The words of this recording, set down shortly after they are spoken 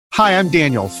Hi, I'm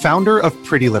Daniel, founder of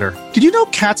Pretty Litter. Did you know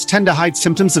cats tend to hide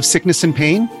symptoms of sickness and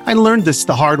pain? I learned this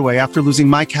the hard way after losing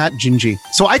my cat, Gingy.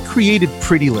 So I created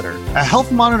Pretty Litter, a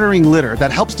health monitoring litter that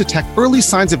helps detect early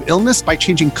signs of illness by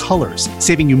changing colors,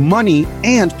 saving you money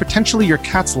and potentially your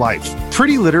cat's life.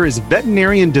 Pretty Litter is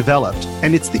veterinarian developed,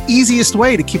 and it's the easiest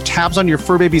way to keep tabs on your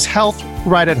fur baby's health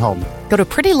right at home. Go to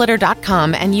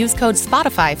prettylitter.com and use code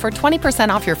SPOTIFY for 20%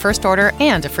 off your first order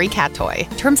and a free cat toy.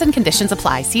 Terms and conditions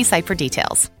apply. See site for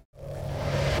details.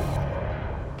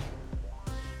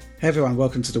 Hey everyone,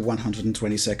 welcome to the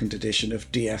 122nd edition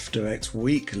of DF Direct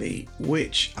Weekly,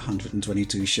 which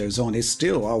 122 shows on is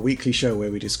still our weekly show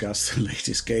where we discuss the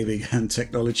latest gaming and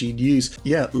technology news.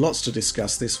 Yeah, lots to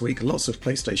discuss this week, lots of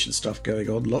PlayStation stuff going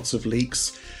on, lots of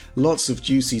leaks, lots of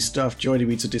juicy stuff. Joining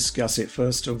me to discuss it,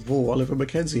 first of all, Oliver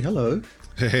Mackenzie. Hello.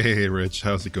 Hey Rich,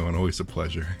 how's it going? Always a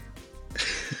pleasure.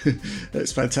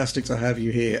 It's fantastic to have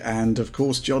you here, and of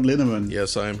course John Linneman.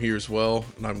 Yes, I am here as well,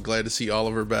 and I'm glad to see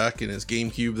Oliver back in his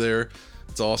GameCube there.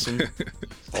 It's awesome.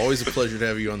 Always a pleasure to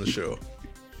have you on the show.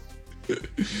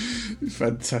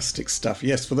 Fantastic stuff.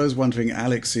 Yes, for those wondering,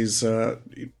 Alex is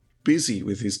busy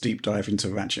with his deep dive into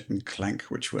Ratchet and Clank,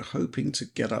 which we're hoping to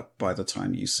get up by the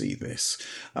time you see this.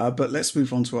 But let's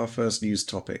move on to our first news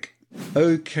topic.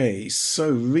 Okay,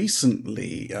 so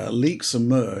recently leaks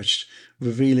emerged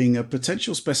revealing a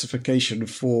potential specification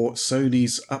for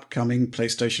Sony's upcoming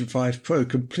PlayStation 5 Pro,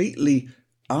 completely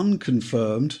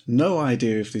unconfirmed, no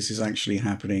idea if this is actually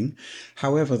happening.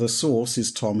 However, the source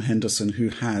is Tom Henderson, who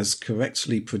has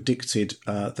correctly predicted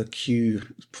the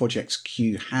Project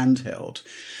Q handheld.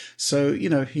 So, you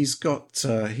know, he's got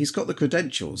the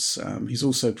credentials. He's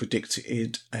also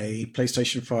predicted a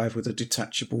PlayStation 5 with a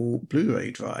detachable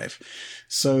Blu-ray drive.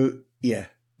 So, yeah,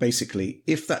 basically,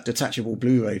 if that detachable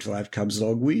Blu-ray drive comes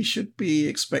along, we should be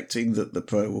expecting that the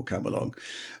Pro will come along.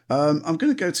 I'm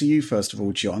going to go to you first of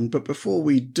all, John, but before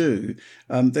we do,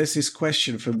 there's this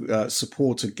question from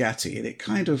supporter Gatti, and it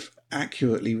kind of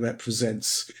accurately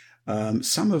represents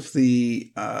some of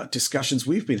the discussions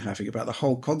we've been having about the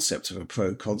whole concept of a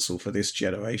Pro console for this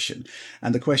generation.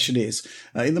 And the question is,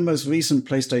 in the most recent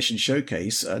PlayStation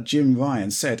showcase, Jim Ryan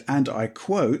said, and I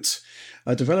quote,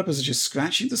 developers are just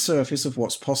scratching the surface of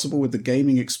what's possible with the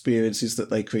gaming experiences that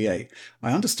they create.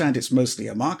 I understand it's mostly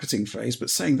a marketing phase,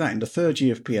 but saying that in the third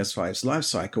year of PS5's life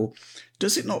cycle,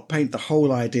 does it not paint the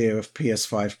whole idea of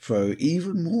PS5 Pro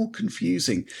even more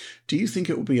confusing? Do you think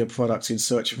it will be a product in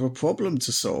search of a problem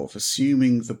to solve,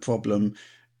 assuming the problem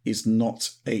is not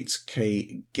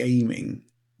 8K gaming?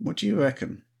 What do you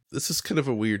reckon? This is kind of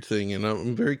a weird thing, and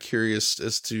I'm very curious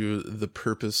as to the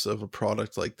purpose of a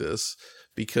product like this,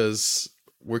 because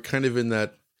we're kind of in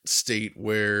that state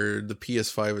where the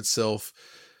PS5 itself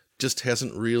just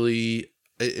hasn't really...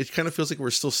 It kind of feels like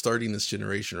we're still starting this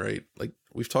generation, right? Like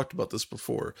we've talked about this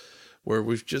before, where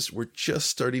we're just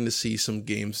starting to see some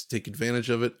games take advantage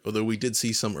of it, although we did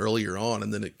see some earlier on,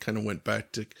 and then it kind of went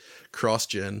back to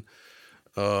cross-gen.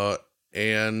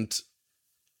 And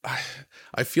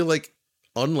I feel like,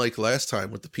 unlike last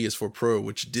time with the PS4 Pro,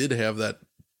 which did have that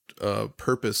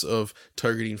purpose of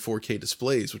targeting 4K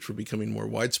displays, which were becoming more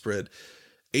widespread,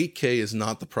 8K is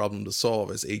not the problem to solve,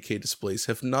 as 8K displays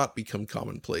have not become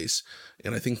commonplace.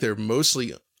 And I think they're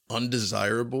mostly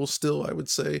undesirable still, I would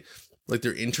say. Like,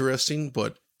 they're interesting,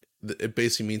 but it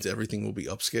basically means everything will be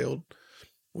upscaled,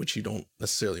 which you don't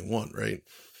necessarily want, right?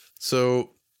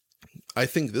 So I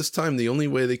think this time the only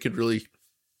way they could really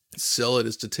sell it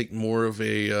is to take more of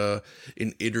an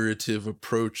iterative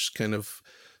approach, kind of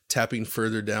tapping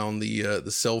further down the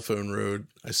cell phone road,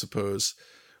 I suppose,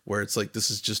 where it's like,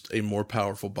 this is just a more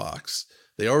powerful box.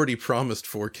 They already promised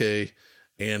 4K,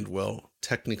 and well,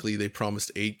 technically they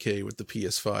promised 8K with the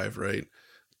PS5, right?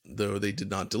 Though they did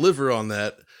not deliver on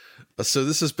that. So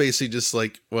this is basically just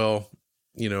like, well,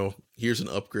 you know, here's an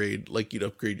upgrade, like you'd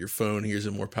upgrade your phone. Here's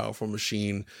a more powerful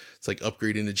machine. It's like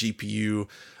upgrading a GPU.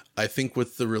 I think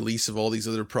with the release of all these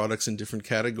other products in different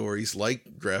categories,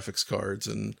 like graphics cards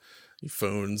and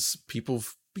phones, people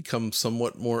have become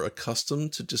somewhat more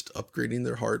accustomed to just upgrading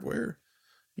their hardware,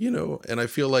 you know, and I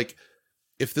feel like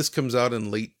if this comes out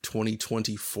in late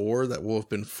 2024, that will have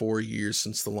been 4 years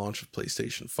since the launch of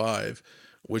PlayStation 5,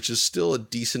 which is still a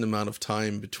decent amount of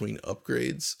time between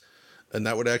upgrades. And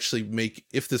that would actually make,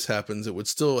 if this happens, it would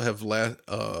still have,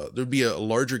 there'd be a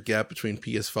larger gap between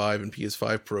PS5 and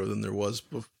PS5 Pro than there was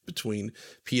between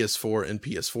PS4 and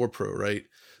PS4 Pro, right?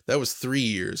 That was 3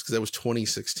 years, because that was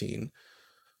 2016.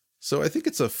 So I think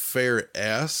it's a fair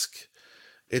ask.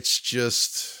 It's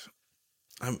just,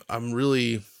 I'm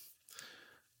really,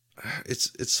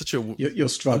 it's such a, you're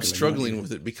struggling. I'm struggling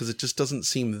with it because it just doesn't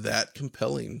seem that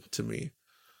compelling to me.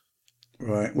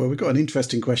 Right. Well, we've got an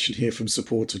interesting question here from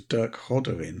supporter Dirk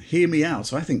Hodderin. Hear me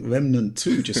out. I think Remnant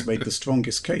 2 just made the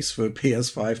strongest case for a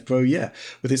PS5 Pro yet.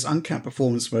 With its uncapped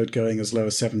performance mode going as low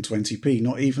as 720p,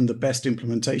 not even the best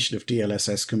implementation of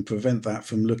DLSS can prevent that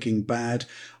from looking bad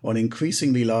on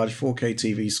increasingly large 4K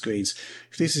TV screens.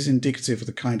 If this is indicative of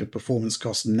the kind of performance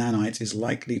cost Nanite is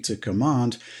likely to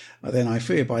command, then I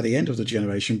fear by the end of the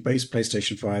generation, base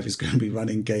PlayStation 5 is going to be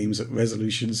running games at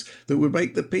resolutions that would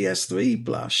make the PS3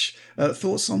 blush.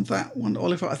 Thoughts on that one,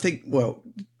 Oliver? I think, well,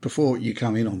 before you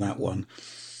come in on that one,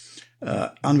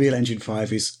 Unreal Engine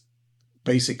 5 is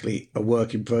basically a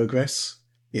work in progress.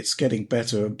 It's getting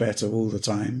better and better all the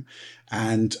time.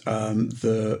 And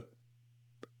the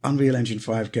Unreal Engine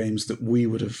 5 games that we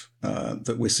would have,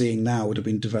 that we're seeing now would have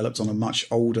been developed on a much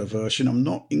older version. I'm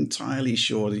not entirely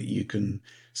sure that you can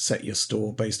set your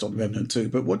store based on Remnant 2.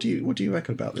 But what do you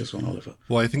reckon about this one, Oliver?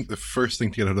 Well, I think the first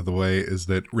thing to get out of the way is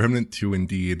that Remnant 2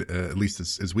 indeed, at least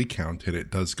as we counted,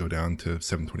 it does go down to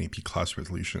 720p class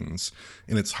resolutions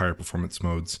in its higher performance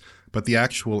modes. But the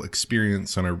actual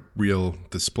experience on a real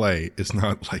display is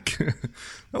not like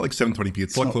 720p.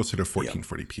 It's a lot closer to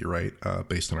 1440p, right?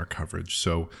 Based on our coverage.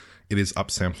 So it is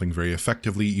upsampling very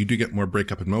effectively. You do get more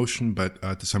breakup in motion, but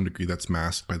to some degree that's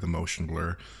masked by the motion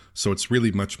blur. So it's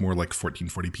really much more like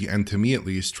 1440p. And to me, at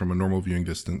least, from a normal viewing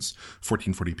distance,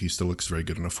 1440p still looks very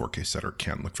good in a 4K set, or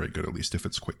can look very good, at least if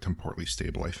it's quite temporally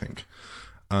stable, I think.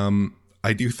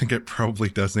 I do think it probably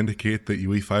does indicate that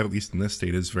UE5, at least in this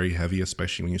state, is very heavy,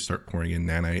 especially when you start pouring in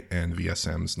nanite and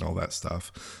VSMs and all that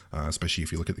stuff. Especially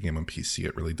if you look at the game on PC,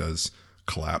 it really does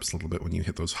collapse a little bit when you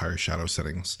hit those higher shadow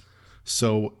settings.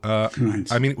 So, right.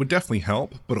 I mean, it would definitely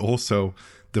help, but also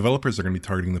developers are going to be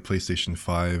targeting the PlayStation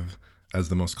 5 as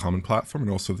the most common platform,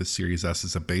 and also the Series S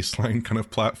as a baseline kind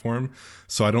of platform.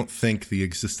 So I don't think the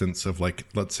existence of, like,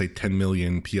 let's say 10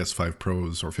 million PS5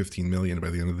 Pros or 15 million by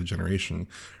the end of the generation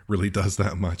really does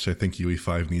that much. I think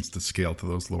UE5 needs to scale to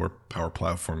those lower power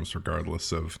platforms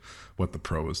regardless of what the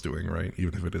Pro is doing, right?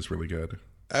 Even if it is really good.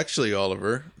 Actually,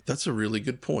 Oliver, that's a really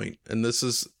good point. And this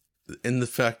is in the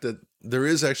fact that there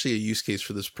is actually a use case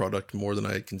for this product more than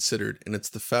I had considered. And it's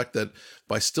the fact that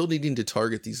by still needing to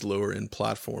target these lower end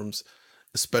platforms,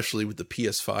 especially with the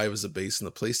PS5 as a base and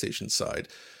the PlayStation side,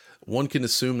 one can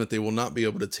assume that they will not be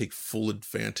able to take full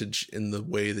advantage in the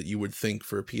way that you would think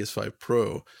for a PS5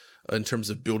 Pro in terms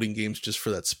of building games just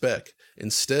for that spec.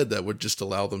 Instead, that would just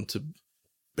allow them to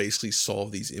basically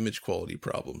solve these image quality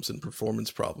problems and performance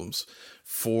problems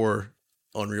for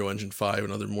Unreal Engine 5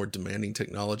 and other more demanding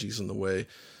technologies in the way.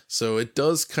 So it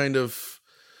does kind of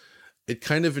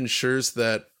ensures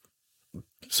that.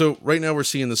 So right now we're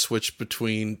seeing the switch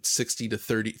between 60 to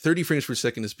 30 frames per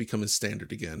second is becoming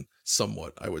standard again,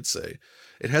 somewhat, I would say.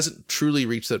 It hasn't truly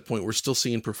reached that point. We're still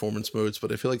seeing performance modes,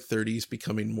 but I feel like 30 is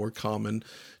becoming more common,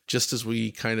 just as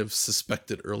we kind of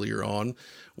suspected earlier on.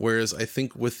 Whereas I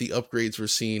think with the upgrades we're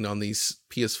seeing on these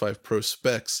PS5 Pro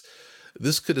specs,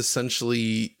 this could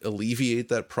essentially alleviate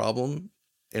that problem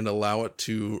and allow it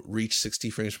to reach 60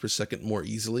 frames per second more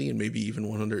easily, and maybe even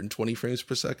 120 frames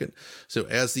per second. So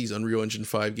as these Unreal Engine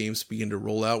 5 games begin to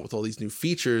roll out with all these new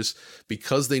features,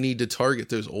 because they need to target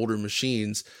those older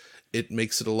machines, it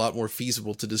makes it a lot more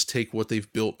feasible to just take what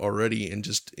they've built already and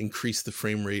just increase the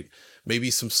frame rate. Maybe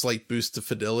some slight boost to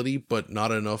fidelity, but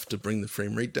not enough to bring the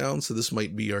frame rate down. So this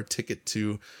might be our ticket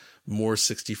to more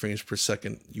 60 frames per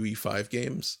second UE5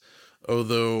 games.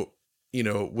 Although, you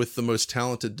know, with the most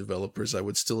talented developers, I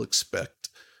would still expect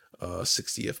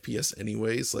 60 FPS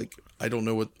anyways. Like, I don't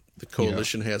know what the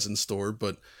Coalition has in store,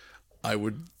 but I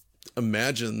would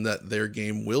imagine that their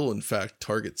game will, in fact,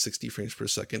 target 60 frames per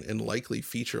second and likely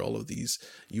feature all of these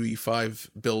UE5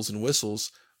 bells and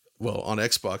whistles. Well, on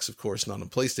Xbox, of course, not on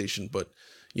PlayStation, but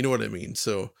you know what I mean.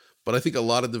 So, but I think a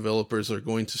lot of developers are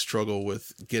going to struggle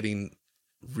with getting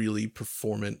really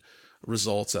performant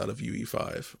results out of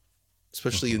UE5.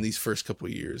 Especially in these first couple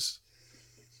of years.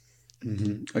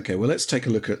 Mm-hmm. Okay, well, let's take a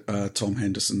look at Tom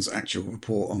Henderson's actual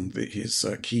report on his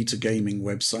Key to Gaming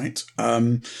website.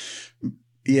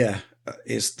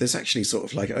 There's actually sort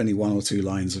of like only one or two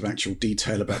lines of actual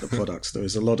detail about the products. There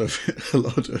is a lot of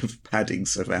padding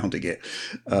surrounding it.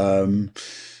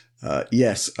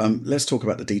 Let's talk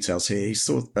about the details here. He's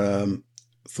talking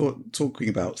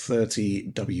about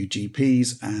 30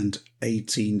 WGPs and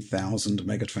 18,000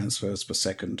 megatransfers per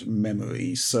second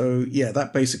memory. So yeah,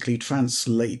 that basically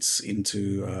translates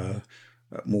into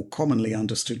more commonly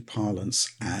understood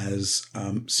parlance as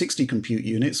 60 compute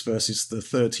units versus the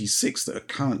 36 that are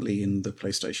currently in the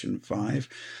PlayStation 5.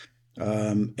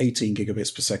 18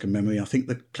 gigabits per second memory. I think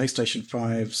the PlayStation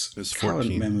 5's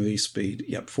current memory speed,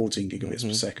 14 gigabits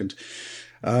per second.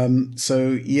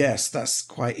 So yes, that's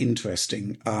quite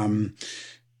interesting.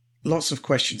 Lots of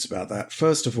questions about that.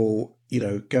 First of all,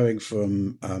 going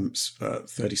from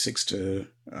 36 to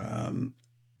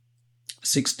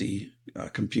 60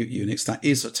 compute units, that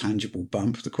is a tangible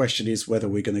bump. The question is whether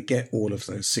we're going to get all of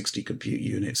those 60 compute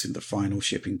units in the final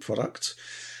shipping product.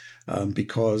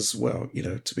 Because, well,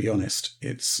 to be honest,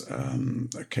 it's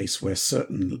a case where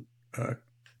certain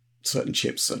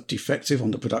chips are defective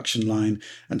on the production line,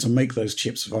 and to make those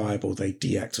chips viable, they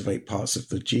deactivate parts of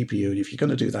the GPU. And if you're going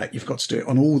to do that, you've got to do it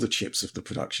on all the chips of the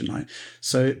production line.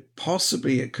 So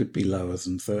possibly it could be lower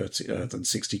than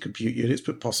 60 compute units,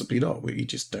 but possibly not. We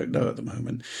just don't know at the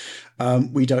moment.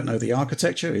 We don't know the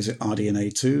architecture. Is it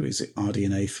RDNA 2? Is it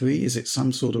RDNA 3? Is it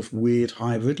some sort of weird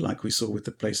hybrid like we saw with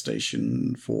the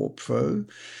PlayStation 4 Pro,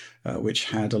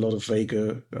 which had a lot of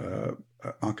Vega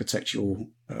architectural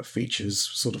features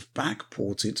sort of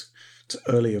backported to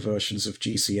earlier versions of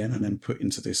GCN and then put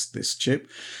into this chip.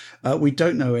 We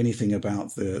don't know anything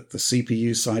about the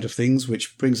CPU side of things,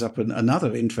 which brings up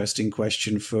another interesting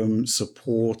question from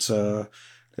supporter.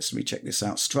 Let me check this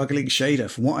out. Struggling Shader.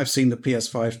 From what I've seen, the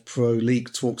PS5 Pro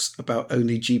leak talks about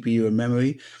only GPU and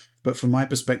memory. But from my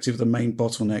perspective, the main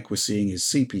bottleneck we're seeing is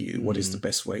CPU. What is the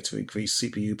best way to increase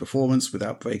CPU performance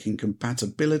without breaking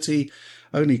compatibility?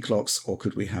 Only clocks, or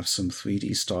could we have some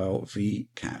 3D style V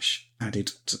cache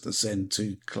added to the Zen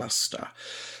 2 cluster?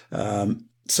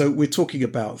 So we're talking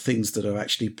about things that are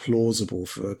actually plausible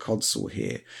for a console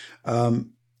here.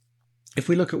 If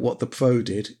we look at what the Pro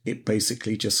did, it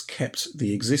basically just kept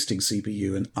the existing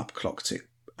CPU and upclocked it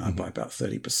by about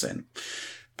 30%.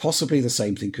 Possibly the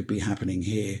same thing could be happening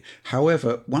here.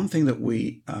 However, one thing that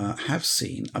we have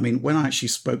seen, I mean, when I actually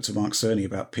spoke to Mark Cerny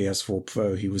about PS4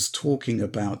 Pro, he was talking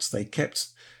about they kept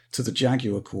to the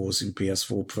Jaguar cores in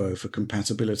PS4 Pro for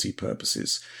compatibility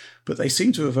purposes, but they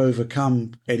seem to have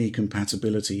overcome any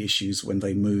compatibility issues when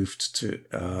they moved to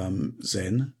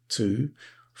Zen 2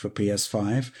 for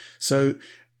PS5. So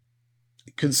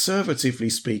conservatively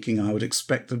speaking, I would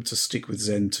expect them to stick with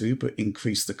Zen 2 but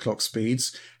increase the clock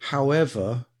speeds.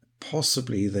 However,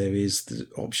 possibly there is the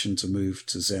option to move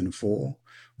to Zen 4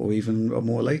 or even a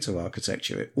more later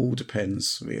architecture. It all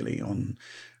depends really on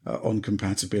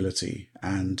compatibility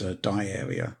and die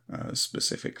area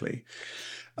specifically.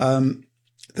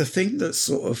 The thing that's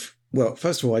sort of, well,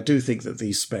 first of all, I do think that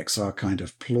these specs are kind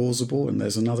of plausible, and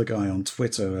there's another guy on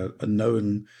Twitter, a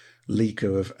known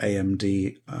leaker of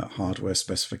AMD hardware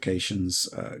specifications,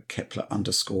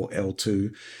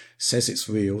 Kepler_L2, says it's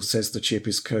real, says the chip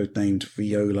is codenamed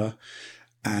Viola,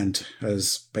 and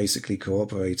has basically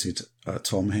corroborated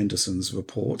Tom Henderson's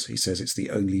report. He says it's the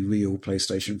only real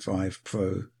PlayStation 5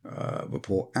 Pro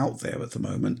report out there at the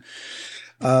moment.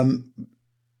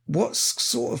 What's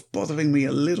sort of bothering me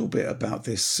a little bit about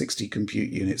this 60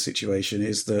 compute unit situation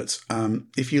is that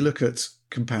if you look at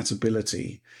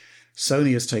compatibility,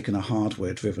 Sony has taken a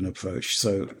hardware-driven approach.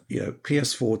 So,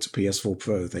 PS4 to PS4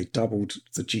 Pro, they doubled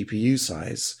the GPU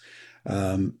size,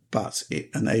 but it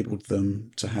enabled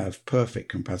them to have perfect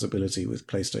compatibility with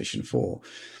PlayStation 4.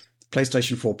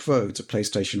 PlayStation 4 Pro to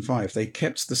PlayStation 5, they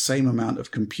kept the same amount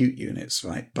of compute units,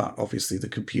 right? But obviously the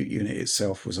compute unit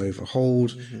itself was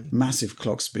overhauled, massive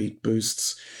clock speed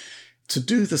boosts. To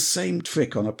do the same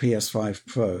trick on a PS5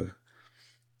 Pro,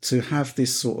 to have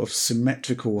this sort of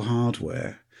symmetrical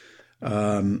hardware,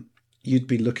 you'd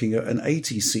be looking at an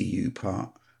 80 CU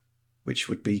part, which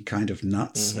would be kind of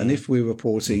nuts. And if we're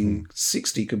reporting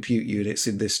 60 compute units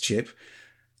in this chip,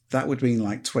 that would mean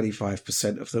like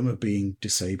 25% of them are being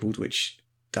disabled, which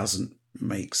doesn't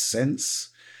make sense.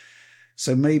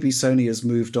 So maybe Sony has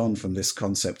moved on from this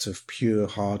concept of pure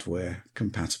hardware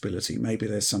compatibility. Maybe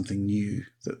there's something new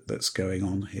that's going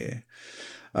on here.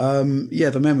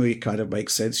 The memory kind of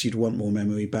makes sense. You'd want more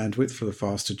memory bandwidth for a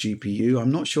faster GPU.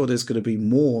 I'm not sure there's going to be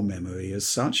more memory as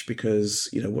such because,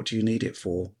 what do you need it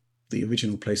for? The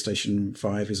original PlayStation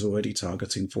 5 is already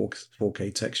targeting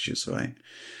 4K textures, right?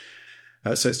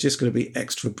 So it's just going to be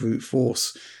extra brute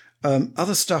force.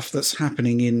 Other stuff that's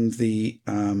happening in the...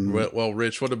 Well,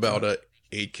 Rich, what about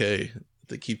 8K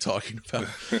they keep talking about?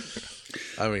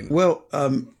 I mean... Well,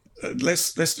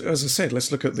 let's as I said,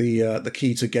 let's look at the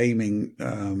key to gaming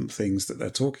things that they're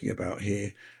talking about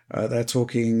here. They're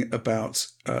talking about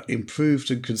improved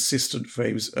and consistent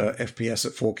frames FPS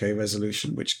at 4K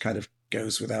resolution, which kind of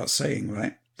goes without saying,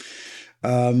 right?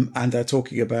 And they're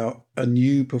talking about a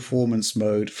new performance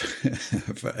mode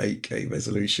for 8K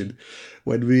resolution,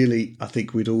 when really I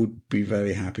think we'd all be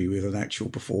very happy with an actual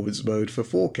performance mode for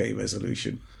 4K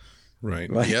resolution. Right.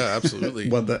 Yeah, absolutely.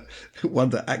 one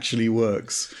that actually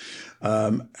works.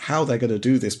 How they're going to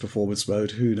do this performance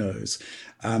mode, who knows?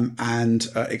 And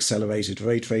accelerated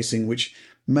ray tracing, which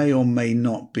may or may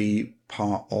not be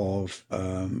part of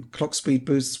clock speed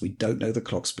boosts. We don't know the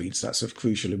clock speeds. That's of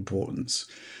crucial importance.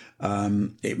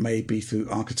 It may be through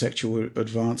architectural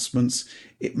advancements.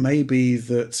 It may be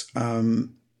that,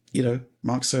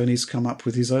 Mark Cerny's come up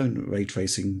with his own ray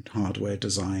tracing hardware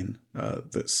design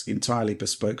that's entirely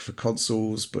bespoke for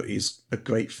consoles, but is a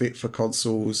great fit for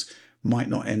consoles. Might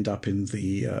not end up in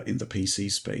the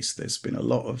PC space. There's been a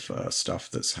lot of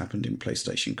stuff that's happened in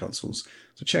PlayStation consoles.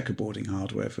 So checkerboarding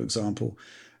hardware, for example,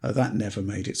 that never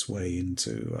made its way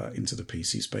into the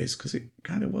PC space because it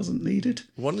kind of wasn't needed.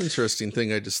 One interesting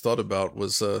thing I just thought about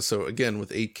was so again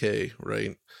with 8K,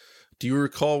 right? Do you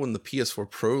recall when the PS4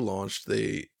 Pro launched,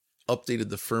 they updated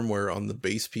the firmware on the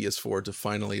base PS4 to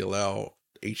finally allow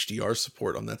HDR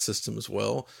support on that system as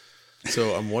well?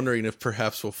 So I'm wondering if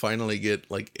perhaps we'll finally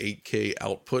get like 8K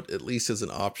output, at least as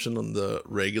an option on the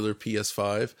regular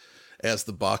PS5, as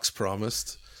the box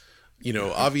promised.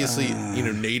 Obviously,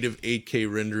 native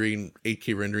 8K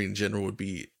rendering in general would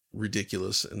be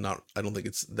ridiculous, and I don't think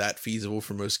it's that feasible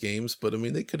for most games. But I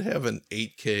mean, they could have an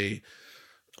 8K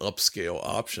upscale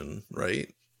option,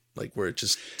 right? Like where it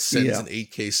just sends an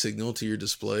 8K signal to your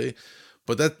display.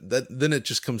 But that then it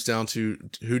just comes down to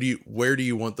where do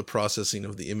you want the processing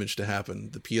of the image to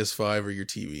happen, the PS5 or your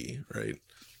TV, right?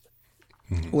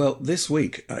 Well, this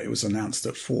week it was announced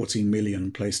that 40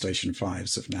 million PlayStation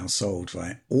 5s have now sold,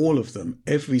 right? All of them,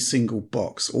 every single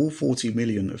box, all 40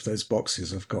 million of those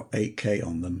boxes have got 8K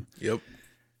on them. Yep.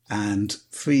 And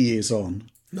 3 years on,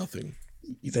 nothing.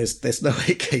 There's no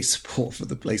 8K support for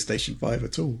the PlayStation 5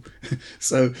 at all.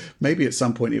 So maybe at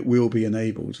some point it will be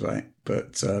enabled, right?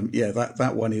 But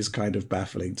that one is kind of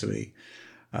baffling to me.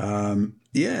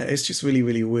 It's just really,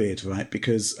 really weird, right?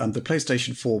 Because the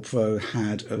PlayStation 4 Pro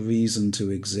had a reason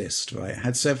to exist, right? It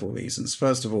had several reasons.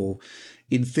 First of all,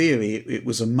 in theory, it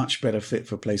was a much better fit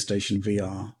for PlayStation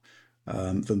VR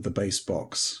than the base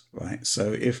box, right?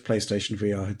 So if PlayStation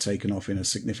VR had taken off in a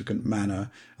significant manner,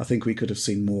 I think we could have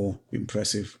seen more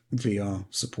impressive VR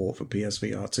support for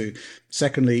PSVR 2.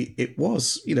 Secondly,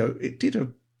 it did a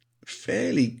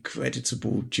fairly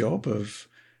creditable job of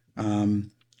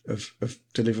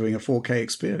delivering a 4K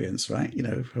experience, right?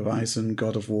 Horizon,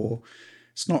 God of War.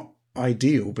 It's not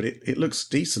ideal, but it looks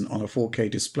decent on a 4K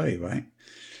display, right?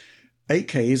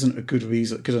 8K isn't a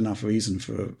good enough reason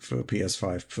for a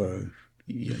PS5 Pro.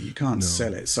 You can't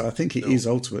sell it. So I think it is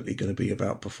ultimately going to be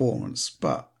about performance.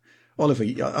 But Oliver,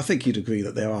 I think you'd agree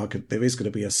that there is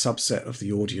going to be a subset of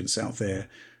the audience out there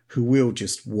who will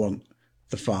just want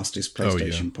the fastest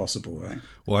PlayStation possible, right?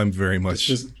 Well, I'm very much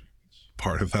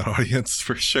part of that audience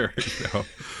for sure.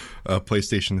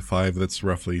 PlayStation 5 that's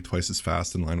roughly twice as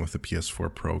fast, in line with the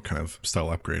PS4 Pro kind of style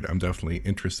upgrade. I'm definitely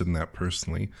interested in that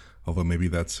personally, although maybe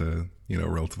that's a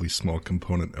relatively small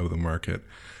component of the market.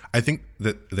 I think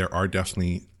that there are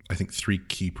definitely, three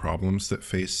key problems that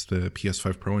face the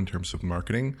PS5 Pro in terms of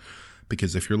marketing.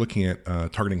 Because if you're looking at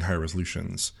targeting higher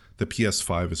resolutions, the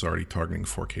PS5 is already targeting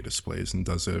 4K displays and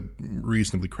does a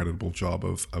reasonably creditable job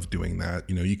of doing that.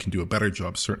 You can do a better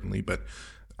job, certainly, but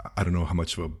I don't know how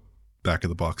much of a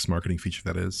back-of-the-box marketing feature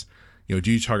that is.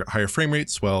 Do you target higher frame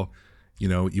rates? Well,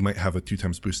 you might have a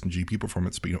 2x boost in GP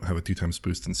performance, but you don't have a 2x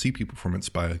boost in CP performance.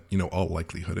 By all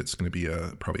likelihood, it's going to be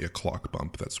probably a clock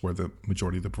bump. That's where the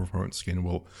majority of the performance gain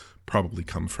will probably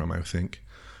come from, I think.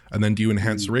 And then do you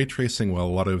enhance ray tracing? Well, a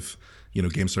lot of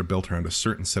games are built around a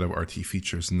certain set of RT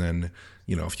features, and then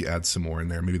if you add some more in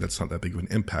there, maybe that's not that big of an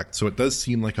impact. So it does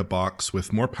seem like a box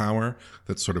with more power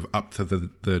that's sort of up to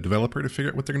the developer to figure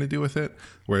out what they're going to do with it.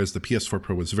 Whereas the PS4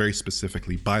 Pro was very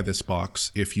specifically, buy this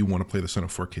box if you want to play this on a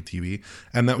 4K TV,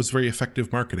 and that was very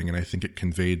effective marketing. And I think it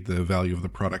conveyed the value of the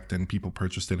product, and people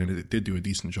purchased it, and it did do a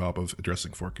decent job of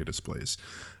addressing 4K displays.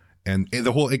 And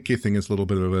the whole 8K thing is a little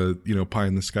bit of a pie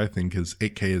in the sky thing, because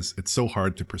 8K it's so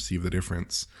hard to perceive the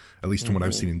difference, at least from what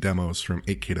I've seen in demos, from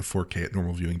 8K to 4K at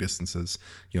normal viewing distances.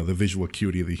 The visual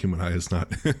acuity of the human eye is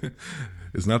not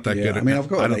is not that good. I mean, I've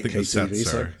got an 8K think the TV, sets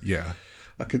so yeah.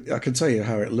 I can tell you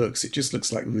how it looks. It just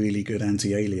looks like really good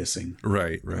anti-aliasing.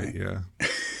 Right, yeah.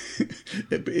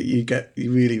 You get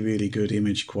really, really good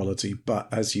image quality,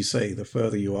 but as you say, the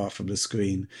further you are from the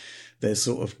screen, there's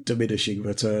sort of diminishing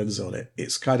returns on it.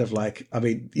 It's kind of like,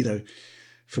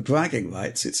 for bragging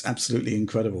rights, it's absolutely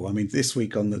incredible. I mean, this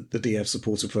week on the DF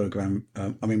supporter program,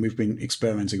 we've been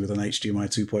experimenting with an HDMI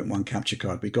 2.1 capture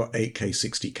card. We got 8K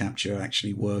 60 capture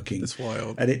actually working. That's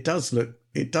wild. And it does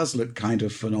look kind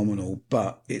of phenomenal,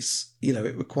 but it's,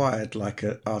 it required like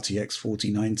a RTX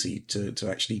 4090 to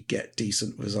actually get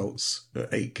decent results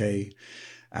at 8K.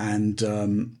 And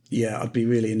I'd be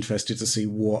really interested to see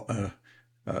what a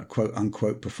quote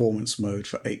unquote performance mode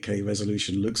for 8K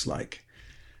resolution looks like.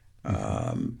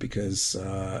 Because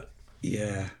I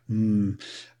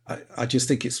just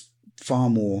think it's far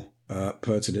more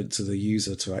pertinent to the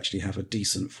user to actually have a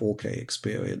decent 4K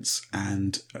experience.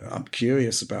 And I'm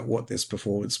curious about what this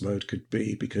performance mode could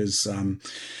be, because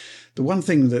the one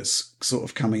thing that's sort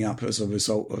of coming up as a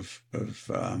result of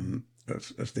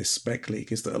this spec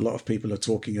leak is that a lot of people are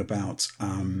talking about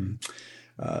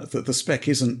that the spec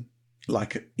isn't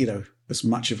like, as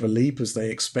much of a leap as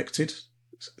they expected.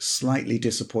 Slightly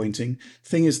disappointing.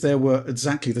 Thing is, there were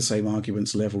exactly the same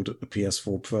arguments leveled at the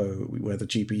PS4 Pro, where the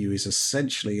GPU is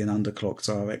essentially an underclocked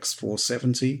RX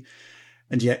 470,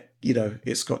 and yet,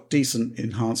 it's got decent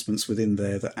enhancements within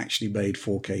there that actually made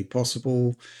 4K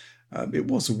possible. It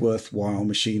was a worthwhile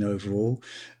machine overall.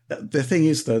 The thing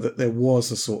is, though, that there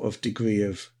was a sort of degree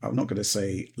of, I'm not going to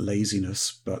say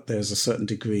laziness, but there's a certain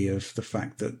degree of the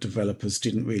fact that developers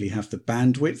didn't really have the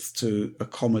bandwidth to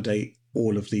accommodate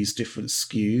all of these different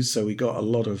SKUs. So we got a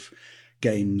lot of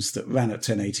games that ran at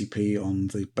 1080p on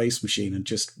the base machine and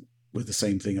just with the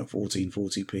same thing at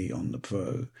 1440p on the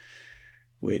Pro,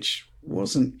 which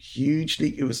wasn't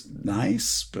hugely, it was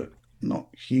nice, but not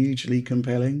hugely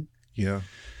compelling. Yeah.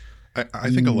 I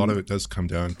think a lot of it does come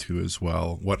down to as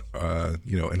well what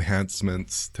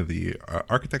enhancements to the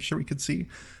architecture we could see,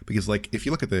 because like if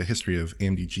you look at the history of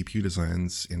AMD GPU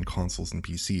designs in consoles and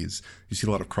PCs, you see a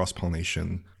lot of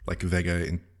cross-pollination. Like Vega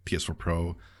in PS4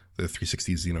 Pro, the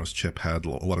 360 Xenos chip had a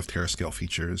lot of terascale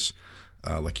features,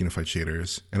 like unified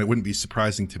shaders, and it wouldn't be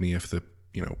surprising to me if the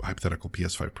hypothetical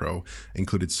PS5 Pro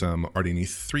included some RDNA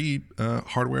 3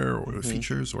 hardware or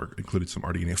features, or included some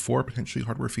RDNA 4 potentially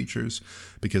hardware features,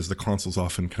 because the consoles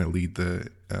often kind of lead the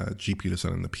GPU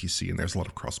design in the PC, and there's a lot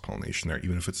of cross-pollination there,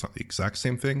 even if it's not the exact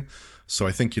same thing. So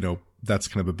I think, that's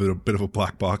kind of a bit of a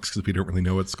black box, because we don't really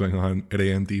know what's going on at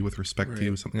AMD with respect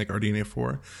to something like RDNA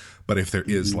 4. But if there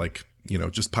is like,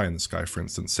 just pie in the sky, for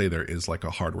instance, say there is like a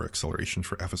hardware acceleration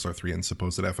for FSR3, and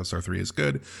suppose that FSR3 is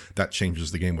good, that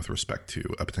changes the game with respect to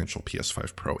a potential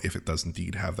PS5 Pro if it does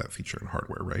indeed have that feature in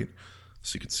hardware, right?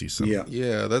 So you could see some.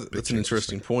 Yeah, that's an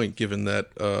interesting point, given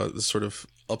that the sort of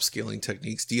upscaling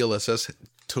techniques, DLSS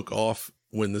took off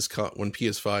when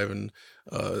PS5 and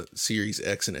Series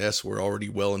X and S were already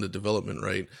well into development,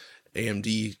 right?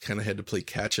 AMD kind of had to play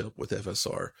catch up with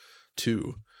FSR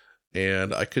too.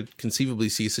 And I could conceivably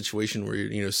see a situation where,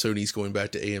 Sony's going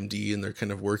back to AMD and they're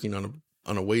kind of working on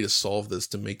a way to solve this,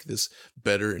 to make this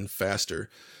better and faster.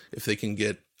 If they can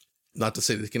get, not to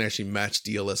say that they can actually match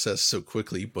DLSS so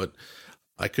quickly, but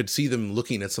I could see them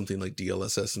looking at something like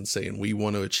DLSS and saying, we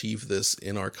want to achieve this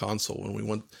in our console, and we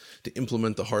want to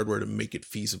implement the hardware to make it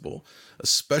feasible,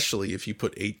 especially if you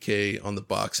put 8K on the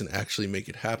box and actually make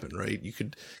it happen, right? You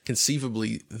could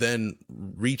conceivably then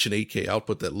reach an 8K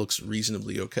output that looks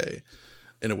reasonably okay.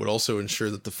 And it would also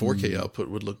ensure that the 4K output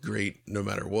would look great no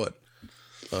matter what.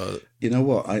 You know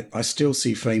what? I still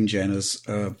see frame gen as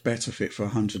a better fit for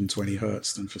 120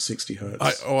 hertz than for 60 hertz.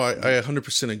 I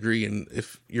 100% agree. And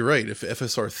if you're right, if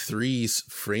FSR3's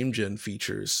frame gen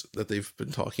features that they've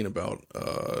been talking about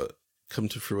come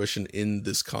to fruition in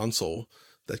this console,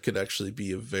 that could actually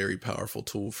be a very powerful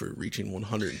tool for reaching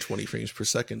 120 frames per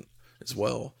second as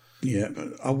well. Yeah,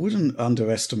 but I wouldn't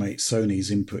underestimate Sony's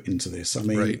input into this. I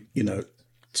mean,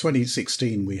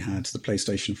 2016, we had the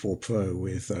PlayStation 4 Pro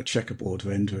with checkerboard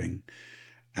rendering,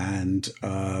 and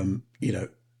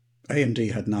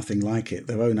AMD had nothing like it.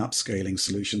 Their own upscaling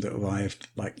solution that arrived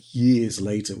like years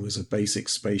later was a basic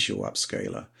spatial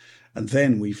upscaler, and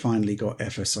then we finally got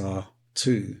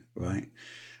FSR2, right?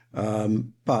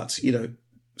 But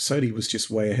Sony was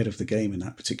just way ahead of the game in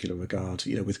that particular regard,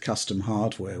 with custom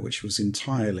hardware, which was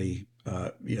entirely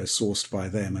sourced by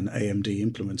them, and AMD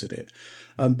implemented it.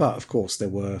 But of course, there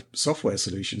were software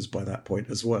solutions by that point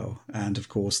as well. And of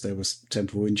course, there was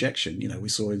temporal injection. We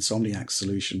saw Insomniac's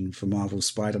solution for Marvel's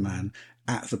Spider-Man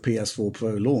at the PS4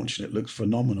 Pro launch, and it looked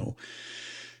phenomenal.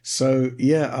 So,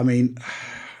 yeah, I mean,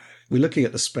 we're looking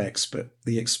at the specs, but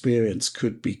the experience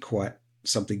could be quite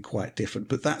something quite different.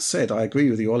 But that said, I agree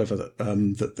with you, Oliver,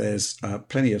 that there's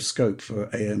plenty of scope for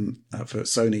for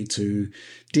Sony to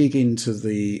dig into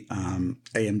the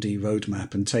AMD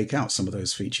roadmap and take out some of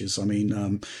those features. I mean,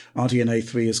 RDNA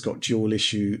 3 has got dual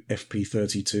issue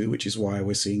FP32, which is why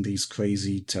we're seeing these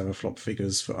crazy teraflop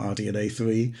figures for RDNA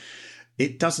 3.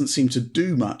 It doesn't seem to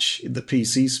do much in the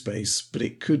PC space, but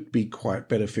it could be quite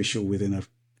beneficial within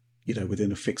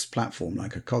a fixed platform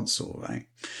like a console, right?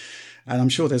 And I'm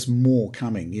sure there's more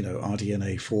coming.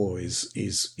 RDNA 4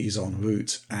 is en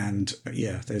route, and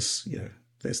there's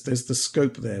the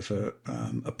scope there for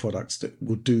a product that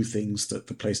will do things that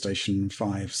the PlayStation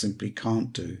 5 simply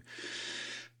can't do.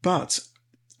 But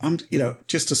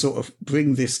just to sort of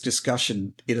bring this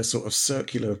discussion in a sort of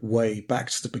circular way back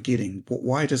to the beginning,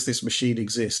 why does this machine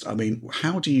exist? I mean,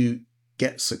 how do you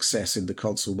get success in the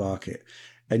console market?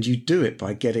 And you do it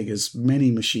by getting as many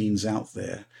machines out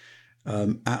there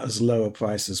at as low a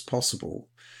price as possible.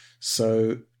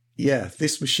 So,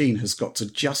 this machine has got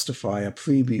to justify a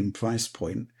premium price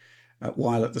point,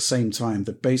 while at the same time,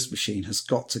 the base machine has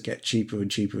got to get cheaper and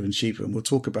cheaper and cheaper. And we'll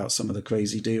talk about some of the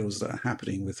crazy deals that are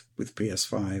happening with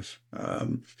PS5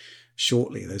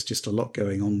 shortly. There's just a lot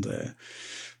going on there.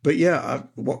 But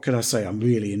what can I say? I'm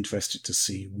really interested to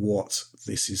see what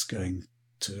this is going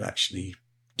to actually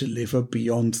deliver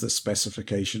beyond the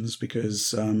specifications,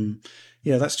 because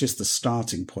that's just the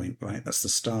starting point, right? That's the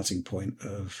starting point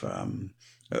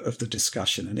of the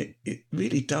discussion, and it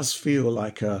really does feel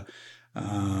like a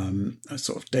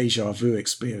sort of deja vu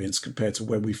experience compared to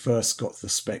when we first got the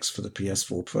specs for the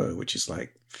PS4 Pro, which is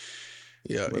like,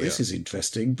 this is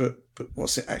interesting, but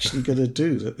what's it actually going to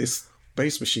do that this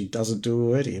base machine doesn't do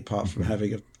already, apart from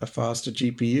having a faster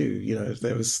GPU?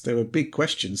 There were big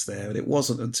questions there, and it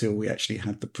wasn't until we actually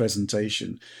had the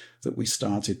presentation that we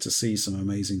started to see some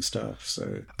amazing stuff.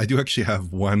 So I do actually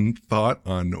have one thought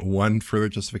on one further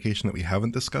justification that we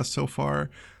haven't discussed so far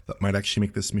that might actually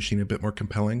make this machine a bit more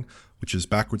compelling, which is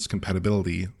backwards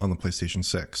compatibility on the PlayStation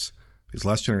 6. Because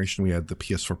last generation we had the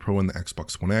PS4 Pro and the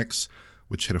Xbox One X,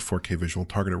 which hit a 4K visual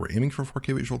target, or we're aiming for a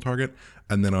 4K visual target.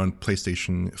 And then on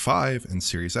PlayStation 5 and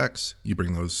Series X, you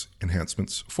bring those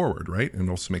enhancements forward, right? And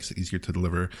it also makes it easier to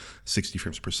deliver 60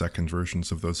 frames per second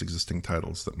versions of those existing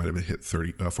titles that might have hit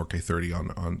 4K 30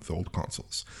 on the old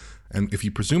consoles. And if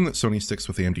you presume that Sony sticks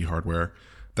with AMD hardware,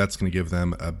 that's going to give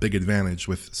them a big advantage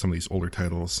with some of these older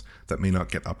titles that may not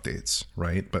get updates,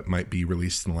 right? But might be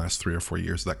released in the last 3 or 4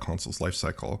 years of that console's life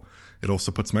cycle. It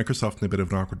also puts Microsoft in a bit of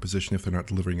an awkward position if they're not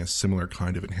delivering a similar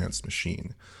kind of enhanced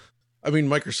machine. I mean,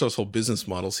 Microsoft's whole business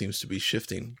model seems to be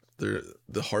shifting.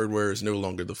 The hardware is no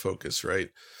longer the focus, right?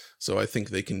 So I think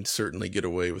they can certainly get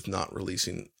away with not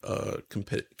releasing a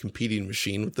competing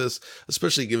machine with this,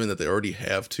 especially given that they already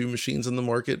have 2 machines in the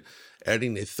market.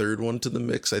 Adding a third one to the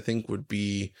mix, I think, would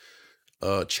be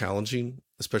challenging,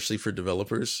 especially for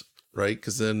developers, right?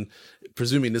 Because then,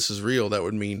 presuming this is real, that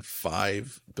would mean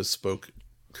 5 bespoke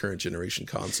current generation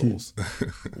consoles,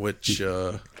 which,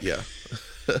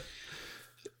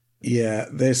 Yeah,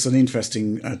 there's an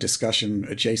interesting discussion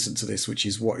adjacent to this, which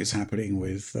is what is happening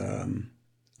with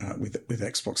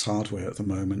Xbox hardware at the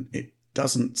moment. It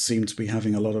doesn't seem to be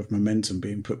having a lot of momentum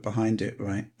being put behind it,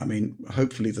 right? I mean,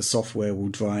 hopefully the software will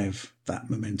drive that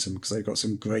momentum, because they've got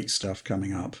some great stuff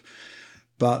coming up.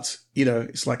 But,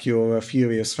 it's like your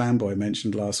Furious fanboy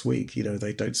mentioned last week.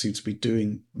 They don't seem to be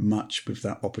doing much with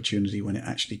that opportunity when it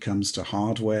actually comes to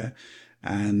hardware.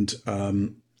 And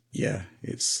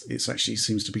it's actually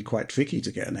seems to be quite tricky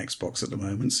to get an Xbox at the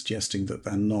moment, suggesting that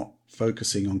they're not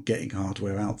focusing on getting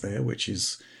hardware out there, which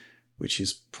is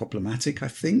problematic, I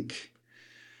think.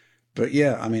 But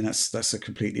I mean, that's a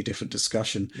completely different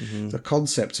discussion. Mm-hmm. The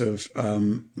concept of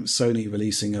Sony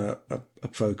releasing a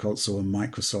Pro console and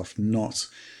Microsoft not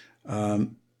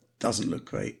doesn't look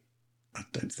great, I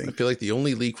don't think. I feel like the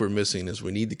only leak we're missing is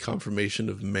we need the confirmation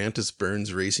of Mantis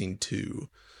Burns Racing 2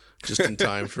 just in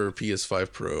time for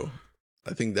PS5 Pro.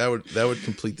 I think that would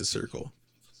complete the circle.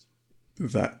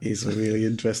 That is a really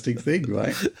interesting thing,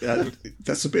 right?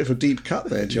 That's a bit of a deep cut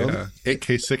there, John. Yeah,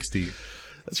 8K 60.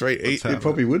 That's right. It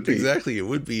probably would be. Exactly. It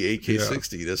would be 8K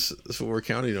 60. That's what we're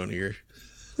counting on here.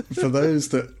 For those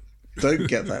that don't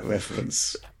get that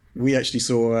reference, we actually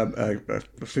saw a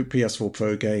PS4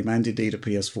 Pro game and indeed a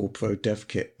PS4 Pro dev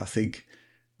kit, I think,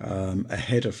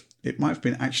 ahead of... It might have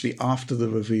been actually after the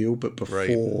reveal, but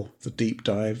before the deep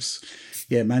dives.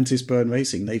 Yeah, Mantis Burn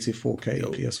Racing, native 4K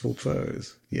PS4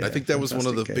 Pros. Yeah, I think that was one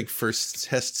of the big first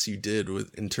tests you did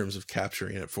in terms of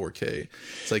capturing at 4K.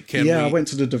 It's like, I went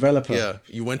to the developer. Yeah,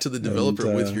 you went to the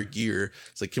developer with your gear.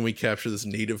 It's like, can we capture this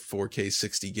native 4K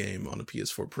 60 game on a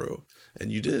PS4 Pro?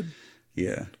 And you did.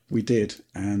 Yeah, we did.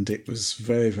 And it was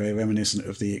very, very reminiscent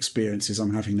of the experiences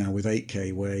I'm having now with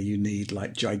 8K, where you need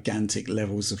like gigantic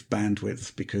levels of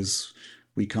bandwidth because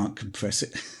we can't compress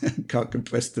it, can't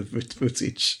compress the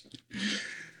footage.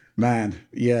 Man,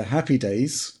 yeah, happy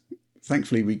days.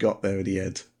 Thankfully, we got there in the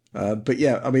end. But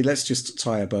yeah, I mean, let's just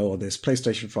tie a bow on this.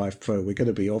 PlayStation 5 Pro, we're going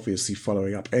to be obviously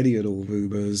following up any and all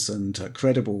rumours and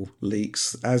credible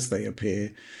leaks as they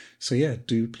appear. So yeah,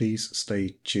 do please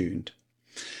stay tuned.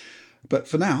 But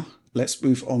for now, let's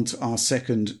move on to our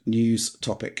second news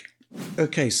topic.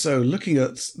 Okay, so looking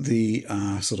at the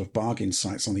sort of bargain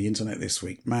sites on the internet this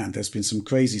week, man, there's been some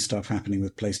crazy stuff happening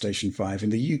with PlayStation 5. In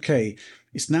the UK,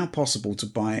 it's now possible to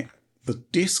buy the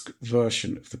disc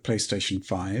version of the PlayStation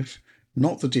 5,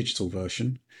 not the digital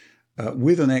version,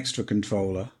 with an extra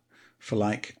controller for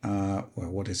like,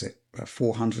 what is it?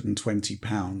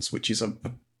 £420, which is a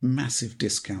massive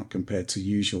discount compared to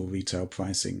usual retail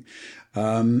pricing.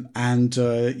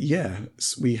 Yeah,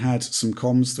 we had some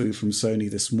comms through from Sony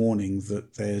this morning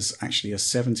that there's actually a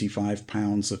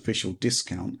 £75 official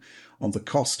discount on the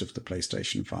cost of the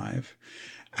PlayStation 5.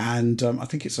 And I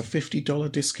think it's a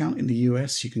 $50 discount in the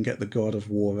US. You can get the God of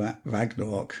War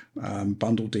Ragnarok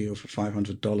bundle deal for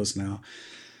 $500 now.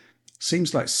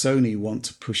 Seems like Sony want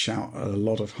to push out a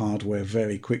lot of hardware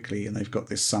very quickly, and they've got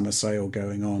this summer sale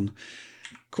going on.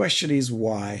 Question is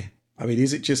why? I mean,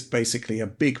 is it just basically a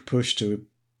big push to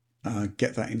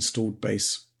get that installed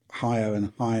base higher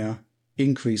and higher,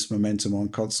 increase momentum on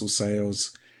console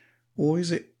sales? Or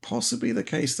is it possibly the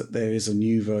case that there is a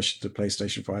new version of the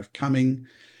PlayStation 5 coming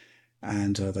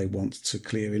and they want to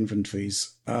clear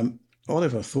inventories?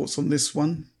 Oliver, thoughts on this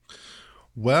one?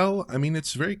 Well, I mean,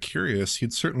 it's very curious.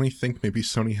 You'd certainly think maybe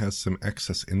Sony has some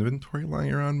excess inventory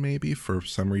lying around, maybe for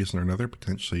some reason or another,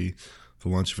 potentially the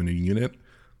launch of a new unit.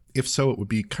 If so, it would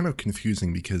be kind of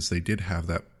confusing because they did have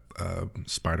that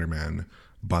Spider-Man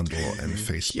bundle and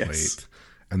faceplate, Yes.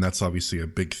 and that's obviously a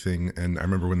big thing. And I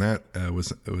remember when that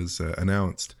was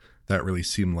announced, that really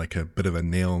seemed like a bit of a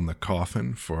nail in the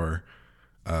coffin for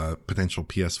potential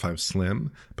PS5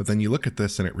 Slim. But then you look at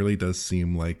this, and it really does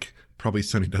seem like probably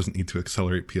Sony doesn't need to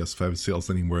accelerate PS5 sales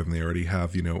any more than they already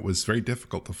have. You know, it was very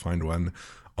difficult to find one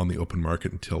on the open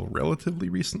market until relatively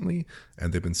recently,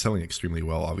 and they've been selling extremely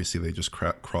well. Obviously, they just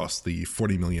crossed the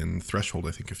 40 million threshold,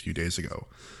 I think, a few days ago.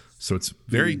 So it's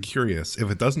very curious. If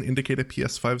it doesn't indicate a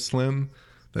PS5 Slim,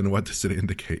 then what does it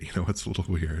indicate? You know, it's a little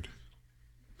weird.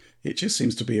 It just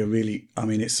seems to be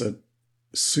it's a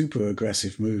super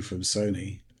aggressive move from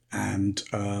Sony. And,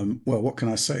 what can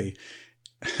I say?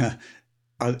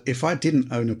 If I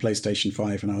didn't own a PlayStation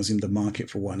 5 and I was in the market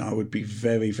for one, I would be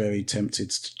very, very tempted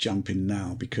to jump in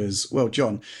now because, well,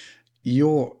 John,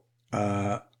 you're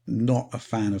not a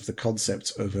fan of the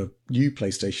concept of a new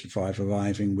PlayStation 5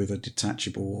 arriving with a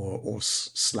detachable or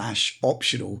slash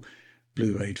optional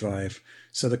Blu-ray drive.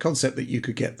 So the concept that you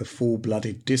could get the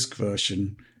full-blooded disc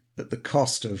version at the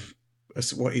cost of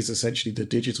what is essentially the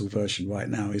digital version right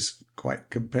now is quite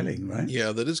compelling, right?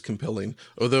 Yeah, that is compelling.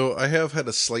 Although I have had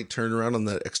a slight turnaround on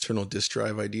that external disk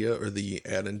drive idea or the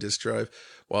add-in disk drive.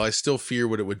 While I still fear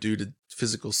what it would do to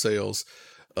physical sales,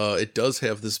 it does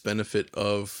have this benefit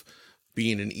of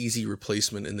being an easy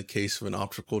replacement in the case of an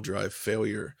optical drive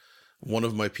failure. One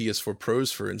of my PS4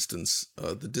 Pros, for instance,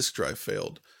 the disk drive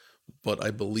failed, but I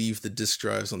believe the disk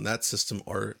drives on that system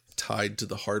are tied to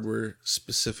the hardware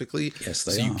specifically. Yes,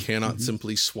 they so are. you cannot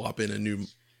simply swap in a new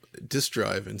disk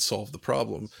drive and solve the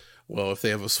problem. Well, if they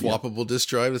have a swappable disk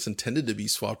drive that's intended to be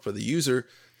swapped by the user,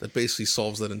 that basically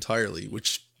solves that entirely,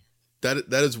 which that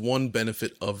is one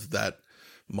benefit of that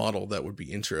model that would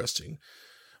be interesting.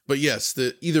 But yes,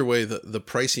 either way, the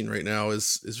pricing right now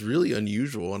is really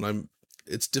unusual, and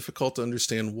it's difficult to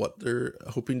understand what they're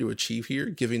hoping to achieve here,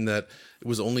 given that it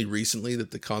was only recently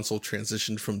that the console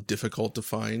transitioned from difficult to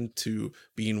find to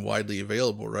being widely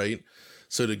available, right?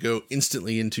 So to go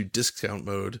instantly into discount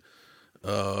mode,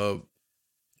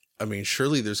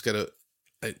 surely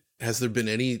has there been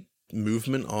any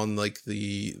movement on like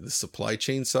the supply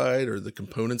chain side or the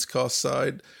components cost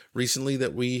side recently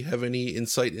that we have any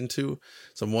insight into?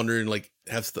 So I'm wondering, like,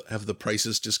 have the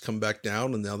prices just come back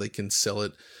down and now they can sell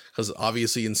it? Because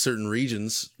obviously in certain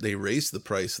regions they raised the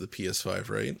price of the PS5,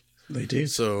 right? They did.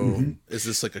 So is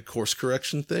this like a course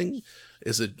correction thing?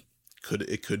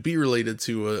 Could be related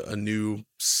to a new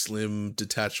slim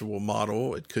detachable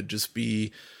model. It could just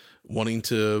be wanting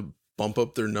to bump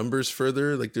up their numbers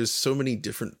further. Like, there's so many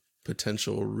different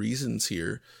potential reasons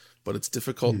here, but it's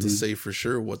difficult to say for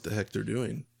sure what the heck they're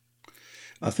doing.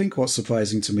 I think what's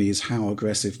surprising to me is how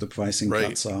aggressive the pricing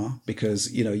cuts are,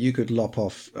 because, you could lop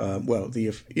off,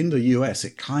 in the US,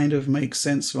 it kind of makes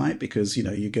sense, right? Because,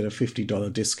 you get a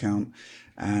 $50 discount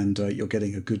and you're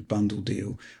getting a good bundle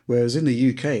deal. Whereas in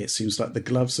the UK, it seems like the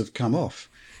gloves have come off.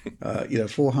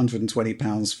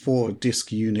 £420 for a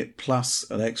disc unit plus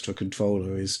an extra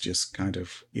controller is just kind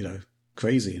of,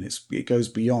 crazy. And it goes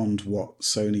beyond what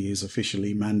Sony is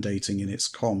officially mandating in its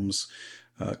comms.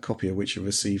 Copy of which I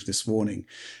received this morning,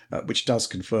 which does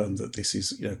confirm that this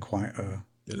is, quite an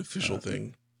official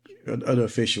thing. An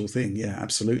official thing, yeah,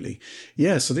 absolutely.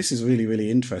 Yeah, so this is really,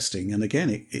 really interesting. And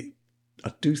again,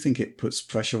 I do think it puts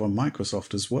pressure on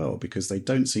Microsoft as well, because they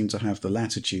don't seem to have the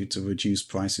latitude to reduce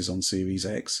prices on Series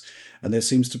X. And there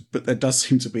does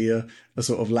seem to be a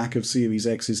sort of lack of Series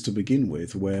X's to begin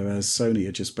with, whereas Sony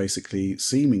are just basically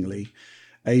seemingly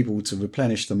able to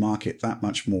replenish the market that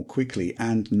much more quickly,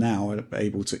 and now are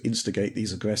able to instigate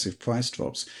these aggressive price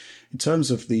drops. In terms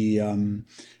of the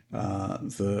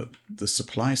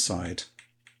supply side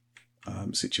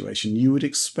situation, you would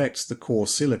expect the core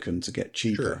silicon to get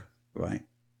cheaper, right?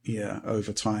 Yeah,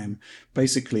 over time.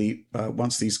 Basically,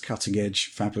 once these cutting edge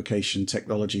fabrication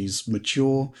technologies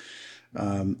mature,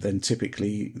 then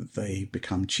typically they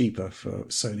become cheaper for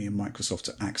Sony and Microsoft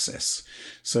to access.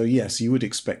 So yes, you would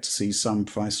expect to see some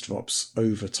price drops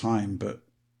over time, but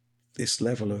this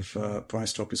level of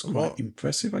price drop is quite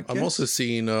impressive, I guess. I'm also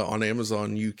seeing on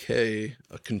Amazon UK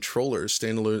a controller, the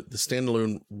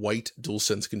standalone white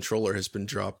DualSense controller has been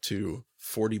dropped to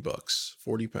 £40,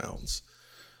 £40.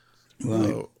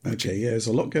 Right. Okay. Yeah, there's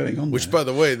a lot going on. Which, by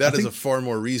the way, that is a far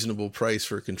more reasonable price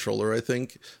for a controller. I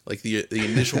think, like the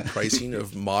initial pricing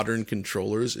of modern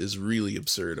controllers is really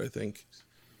absurd. I think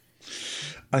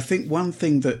one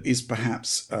thing that is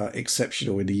perhaps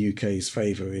exceptional in the UK's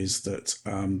favour is that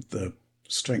the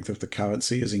strength of the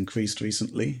currency has increased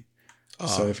recently.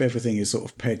 So if everything is sort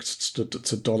of pegged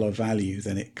to dollar value,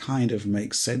 then it kind of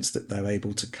makes sense that they're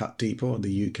able to cut deeper on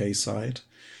the UK side.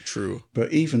 True.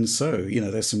 But even so,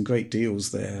 there's some great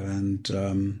deals there. And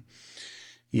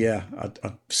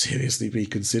I'd seriously be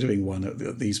considering one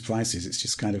at these prices. It's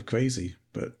just kind of crazy.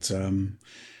 But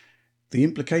the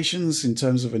implications in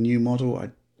terms of a new model,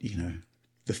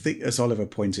 the thing, as Oliver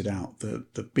pointed out,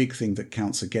 the big thing that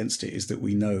counts against it is that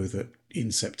we know that in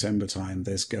September time,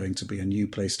 there's going to be a new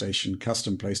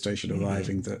custom PlayStation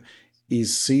arriving that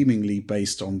is seemingly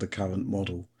based on the current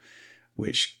model,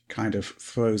 which kind of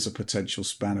throws a potential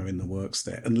spanner in the works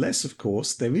there. Unless, of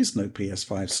course, there is no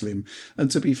PS5 Slim. And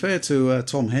to be fair to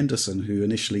Tom Henderson, who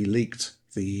initially leaked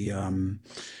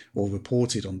or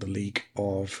reported on the leak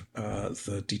of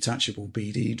the detachable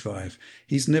BD drive,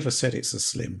 he's never said it's a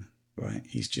Slim, right?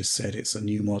 He's just said it's a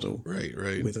new model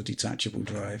with a detachable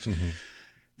drive. Mm-hmm.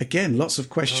 Again, lots of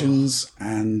questions,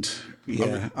 and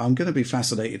I'm going to be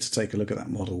fascinated to take a look at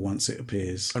that model once it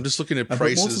appears. I'm just looking at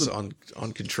prices on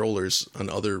controllers on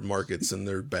other markets, and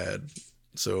they're bad.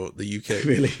 So the UK,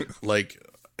 really, like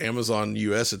Amazon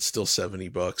US, it's still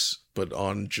 $70, but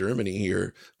on Germany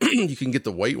here, you can get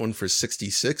the white one for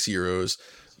 €66.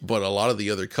 But a lot of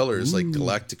the other colors, like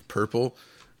Galactic Purple,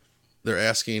 they're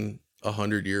asking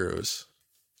 €100.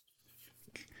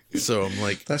 So I'm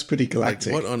like, that's pretty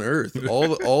galactic. Like, what on earth?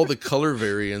 All the color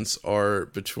variants are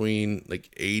between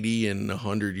like 80 and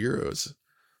 €100.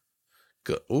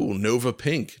 Oh, Nova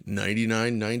Pink,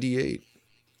 $99.98.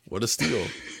 What a steal!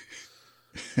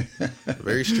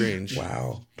 Very strange.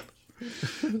 Wow.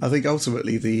 I think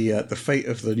ultimately the fate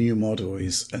of the new model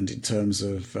is, and in terms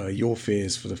of your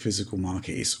fears for the physical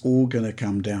market, it's all going to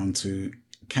come down to: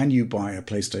 can you buy a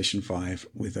PlayStation 5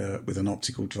 with an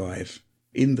optical drive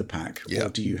in the pack, or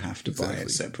do you have to buy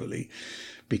it separately?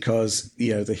 Because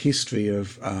the history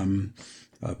of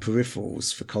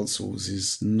peripherals for consoles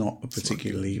is not a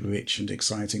particularly rich and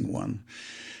exciting one.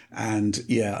 And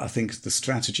I think the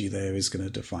strategy there is going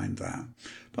to define that.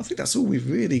 But I think that's all we've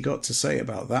really got to say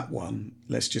about that one.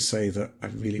 Let's just say that I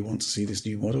really want to see this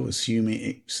new model,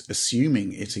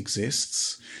 assuming it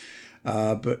exists.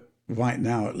 But right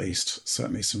now, at least,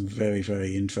 certainly some very,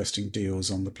 very interesting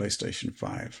deals on the PlayStation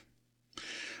 5.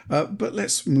 But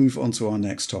let's move on to our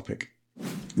next topic.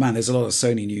 Man, there's a lot of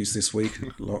Sony news this week,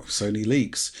 a lot of Sony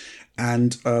leaks.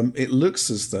 And it looks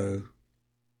as though,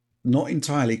 not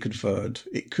entirely confirmed,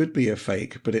 it could be a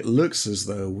fake, but it looks as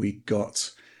though we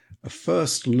got a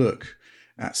first look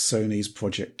at Sony's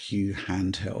Project Q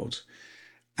handheld.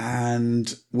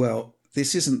 And, well,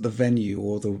 this isn't the venue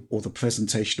or the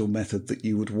presentational method that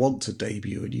you would want to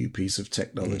debut a new piece of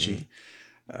technology.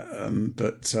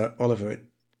 But Oliver, it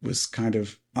was kind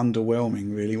of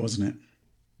underwhelming, really, wasn't it?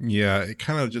 Yeah, it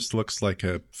kind of just looks like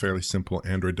a fairly simple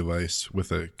Android device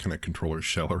with a kind of controller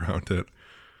shell around it.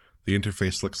 The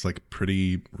interface looks like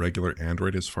pretty regular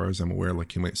Android as far as I'm aware,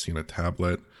 like you might see in a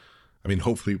tablet. I mean,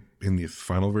 hopefully in the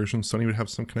final version, Sony would have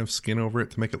some kind of skin over it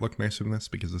to make it look nicer than this,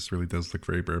 because this really does look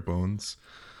very bare bones.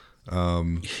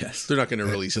 Yes. They're not going to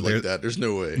release it like that. There's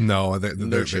no way. No,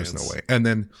 there's no way. And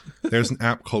then there's an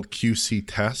app called QC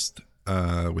Test,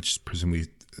 which presumably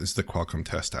is the Qualcomm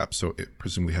test app. So it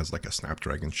presumably has like a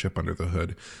Snapdragon chip under the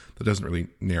hood. That doesn't really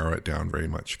narrow it down very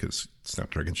much, because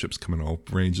Snapdragon chips come in all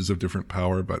ranges of different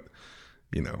power. But,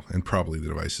 you know, and probably the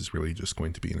device is really just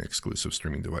going to be an exclusive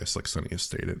streaming device, like Sony has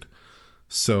stated.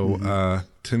 So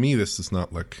to me, this does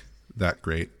not look that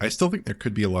great. I still think there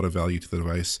could be a lot of value to the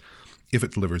device if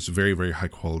it delivers very, very high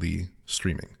quality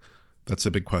streaming. That's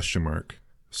a big question mark.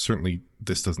 Certainly,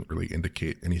 this doesn't really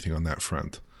indicate anything on that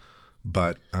front.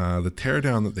 But the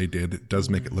teardown that they did does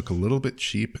make it look a little bit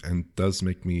cheap, and does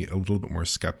make me a little bit more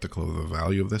skeptical of the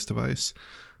value of this device.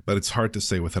 But it's hard to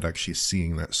say without actually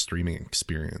seeing that streaming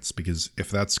experience, because if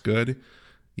that's good,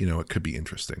 you know, it could be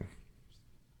interesting.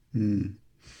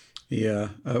 Yeah.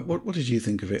 What did you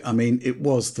think of it? I mean, it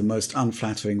was the most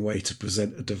unflattering way to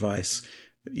present a device.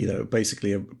 You know,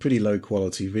 basically a pretty low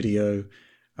quality video.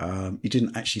 You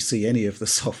didn't actually see any of the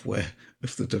software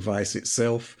of the device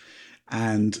itself.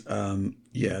 And and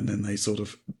then they sort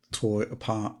of tore it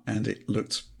apart, and it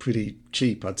looked pretty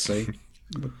cheap, I'd say.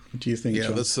 What do you think,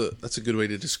 John? That's a good way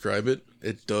to describe it.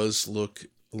 It does look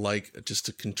like just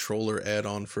a controller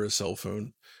add-on for a cell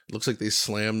phone. It looks like they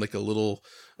slammed like a little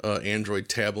Android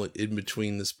tablet in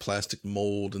between this plastic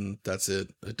mold, and that's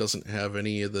it. It doesn't have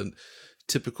any of the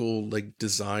typical like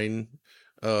design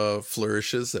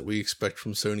flourishes that we expect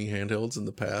from Sony handhelds in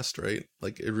the past, right?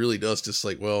 Like it really does just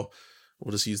like, well,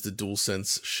 we'll just use the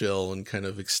DualSense shell and kind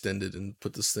of extend it and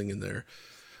put this thing in there.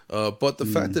 But the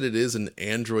fact that it is an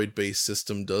Android-based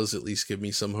system does at least give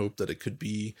me some hope that it could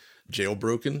be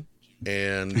jailbroken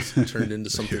and turned into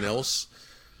something else.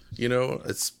 You know,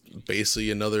 it's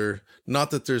basically another, not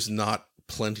that there's not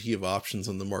plenty of options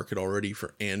on the market already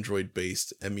for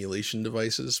Android-based emulation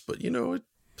devices, but, you know,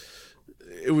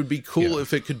 it would be cool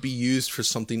if it could be used for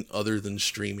something other than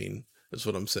streaming, is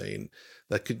what I'm saying.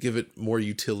 That could give it more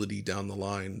utility down the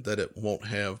line that it won't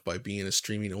have by being a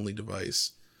streaming-only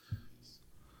device.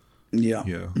 Yeah.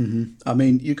 Mm-hmm. I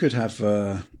mean, you could have,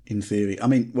 in theory, I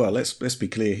mean, well, let's be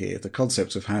clear here. The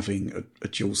concept of having a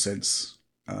DualSense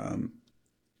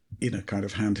in a kind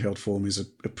of handheld form is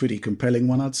a pretty compelling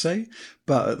one, I'd say.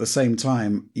 But at the same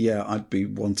time, yeah, I'd be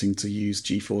wanting to use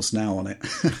GeForce Now on it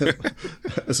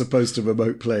as opposed to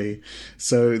Remote Play.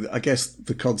 So I guess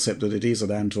the concept that it is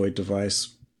an Android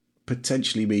device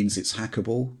potentially means it's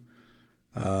hackable.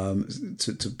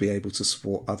 To be able to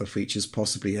support other features,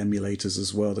 possibly emulators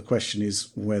as well. The question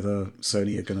is whether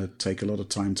Sony are going to take a lot of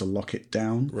time to lock it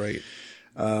down. Right.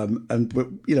 And,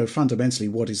 you know, fundamentally,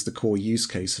 what is the core use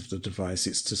case of the device?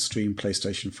 It's to stream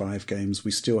PlayStation 5 games.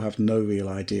 We still have no real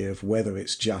idea of whether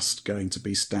it's just going to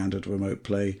be standard Remote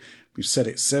Play. We've said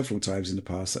it several times in the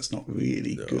past. That's not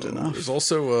really good enough. There's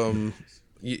also,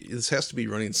 this has to be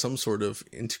running some sort of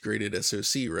integrated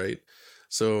SoC, right?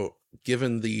 So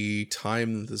given the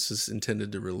time this is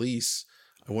intended to release,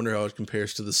 I wonder how it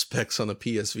compares to the specs on a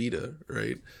PS Vita,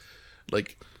 right?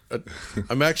 Like,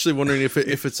 I'm actually wondering if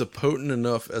it's a potent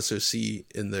enough SoC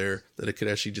in there that it could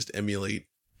actually just emulate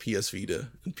PS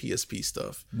Vita and PSP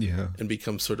stuff. Yeah. And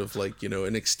become sort of like, you know,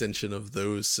 an extension of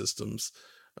those systems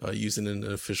using an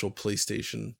official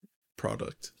PlayStation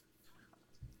product.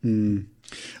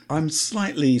 I'm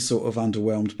slightly sort of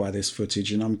underwhelmed by this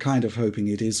footage, and I'm kind of hoping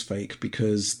it is fake,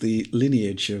 because the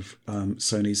lineage of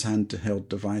Sony's handheld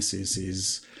devices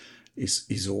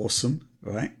is awesome,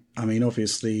 right? I mean,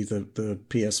 obviously the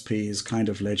PSP is kind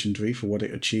of legendary for what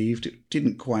it achieved. It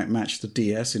didn't quite match the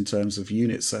DS in terms of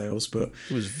unit sales, but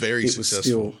it was very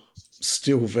successful.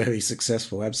 Still very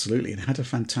successful, absolutely. It had a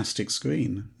fantastic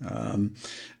screen,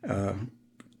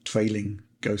 trailing,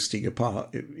 ghosting apart.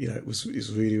 It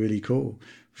was really, really cool.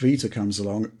 Vita comes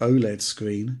along, OLED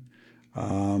screen.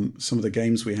 Some of the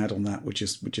games we had on that were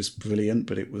just brilliant,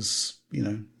 but it was, you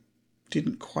know,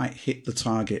 didn't quite hit the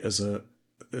target as a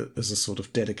sort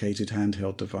of dedicated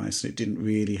handheld device. It didn't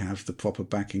really have the proper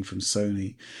backing from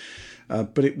Sony,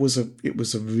 but it was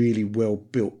a really well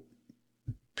built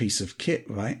piece of kit,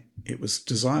 right? It was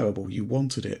desirable. You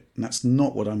wanted it, and that's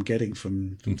not what I'm getting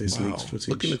from this leaked footage.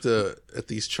 Looking at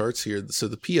these charts here, so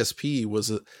the PSP was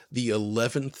the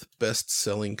 11th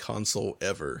best-selling console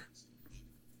ever.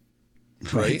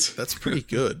 Right? That's pretty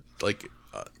good. Like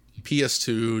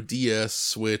PS2, DS,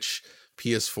 Switch,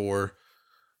 PS4.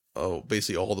 Oh,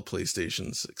 basically all the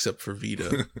PlayStations except for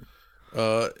Vita.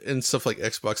 And stuff like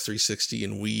Xbox 360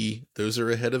 and Wii, those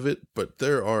are ahead of it, but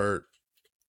there are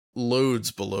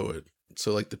loads below it.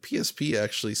 So like the PSP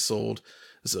actually sold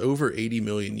is over 80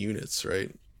 million units,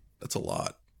 right? That's a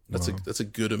lot. That's a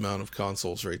good amount of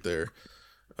consoles right there.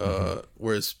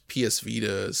 Whereas PS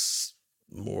Vita is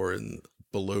more in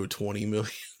below 20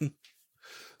 million.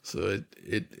 So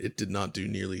it did not do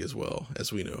nearly as well,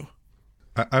 as we know.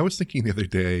 I was thinking the other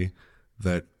day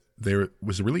that there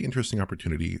was a really interesting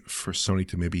opportunity for Sony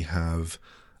to maybe have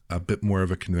a bit more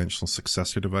of a conventional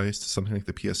successor device to something like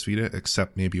the PS Vita,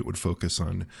 except maybe it would focus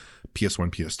on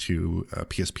PS1, PS2,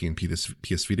 PSP, and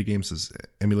PS Vita games as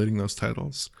emulating those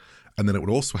titles. And then it would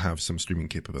also have some streaming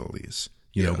capabilities.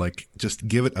 You know, like just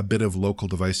give it a bit of local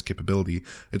device capability.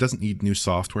 It doesn't need new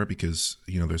software because,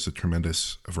 there's a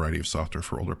tremendous variety of software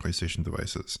for older PlayStation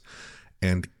devices.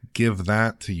 And give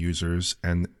that to users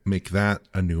and make that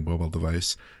a new mobile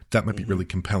device. That might be really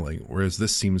compelling. Whereas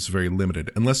this seems very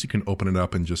limited. Unless you can open it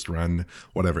up and just run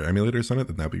whatever emulators on it,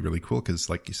 then that'd be really cool. Because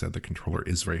like you said, the controller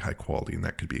is very high quality and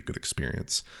that could be a good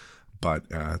experience. But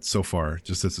so far,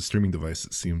 just as a streaming device,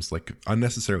 it seems like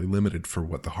unnecessarily limited for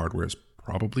what the hardware is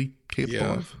probably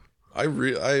capable of. I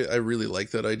really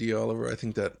like that idea, Oliver. I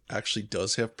think that actually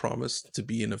does have promise to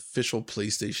be an official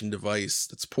PlayStation device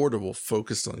that's portable,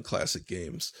 focused on classic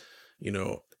games.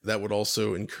 That would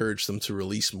also encourage them to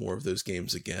release more of those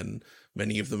games again.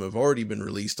 Many of them have already been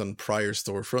released on prior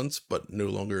storefronts, but no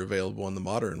longer available on the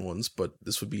modern ones. But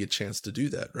this would be a chance to do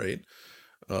that, right?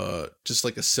 Just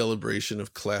like a celebration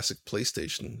of classic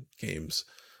PlayStation games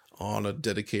on a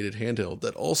dedicated handheld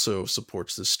that also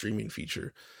supports this streaming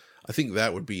feature. I think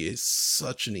that would be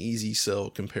such an easy sell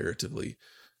comparatively,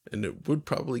 and it would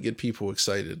probably get people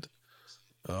excited.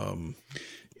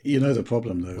 The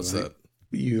problem though, what's right? that?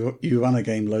 You run a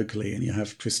game locally and you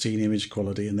have pristine image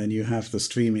quality, and then you have the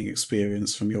streaming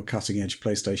experience from your cutting edge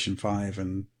PlayStation 5,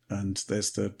 and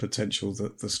there's the potential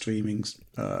that the streaming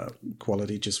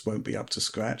quality just won't be up to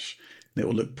scratch. It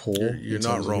will look poor. You're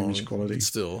not wrong. Image quality.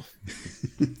 Still,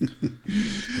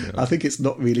 I think it's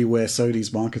not really where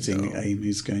Sony's marketing aim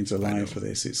is going to lie for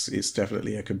this. It's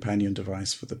definitely a companion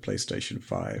device for the PlayStation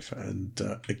 5. And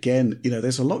again,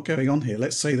 there's a lot going on here.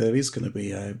 Let's say there is going to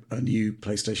be a new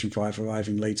PlayStation 5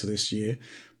 arriving later this year,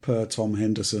 per Tom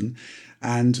Henderson,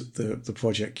 and the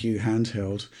Project Q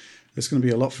handheld. There's going to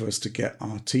be a lot for us to get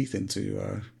our teeth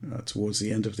into towards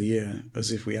the end of the year,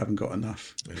 as if we haven't got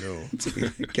enough to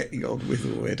be getting on with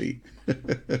already.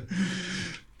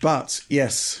 But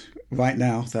yes, right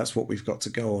now, that's what we've got to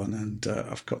go on. And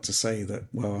I've got to say that,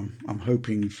 well, I'm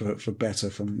hoping for better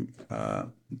from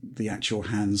the actual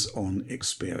hands-on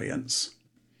experience.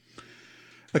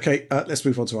 Okay, let's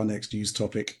move on to our next news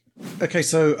topic. Okay,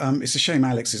 so it's a shame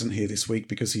Alex isn't here this week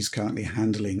because he's currently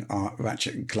handling our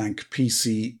Ratchet & Clank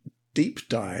PC deep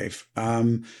dive.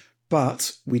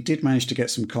 But we did manage to get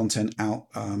some content out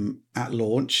at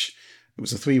launch. It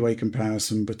was a three-way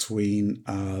comparison between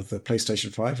the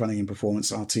PlayStation 5 running in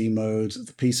performance RT mode,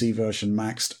 the PC version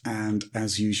maxed, and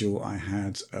as usual, I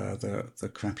had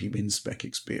the crappy min spec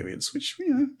experience, which,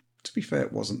 to be fair,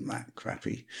 it wasn't that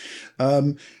crappy.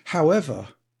 However,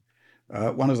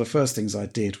 one of the first things I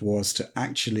did was to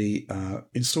actually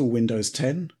install Windows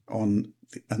 10 on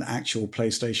an actual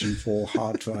PlayStation 4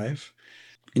 hard drive,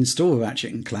 install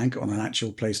Ratchet & Clank on an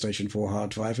actual PlayStation 4 hard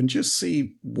drive, and just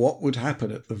see what would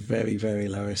happen at the very, very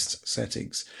lowest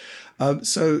settings.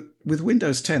 So with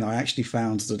Windows 10, I actually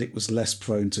found that it was less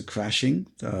prone to crashing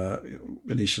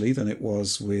initially than it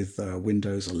was with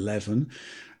Windows 11.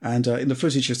 And in the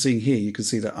footage you're seeing here, you can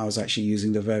see that I was actually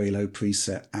using the very low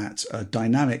preset at a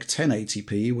dynamic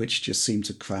 1080p, which just seemed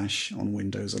to crash on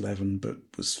Windows 11, but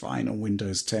was fine on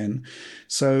Windows 10.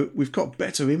 So we've got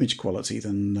better image quality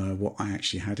than what I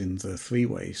actually had in the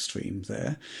three-way stream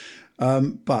there.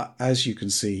 But as you can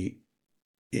see,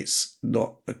 it's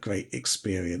not a great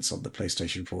experience on the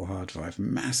PlayStation 4 hard drive.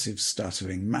 Massive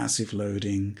stuttering, massive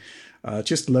loading,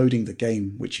 just loading the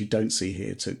game, which you don't see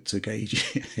here, took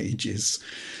ages.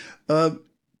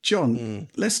 John,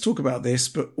 let's talk about this,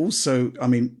 but also, I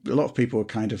mean, a lot of people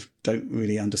kind of don't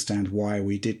really understand why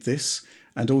we did this.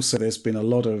 And also there's been a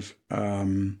lot of, I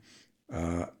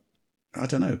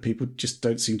don't know, people just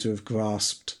don't seem to have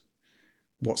grasped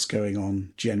what's going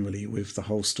on generally with the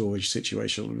whole storage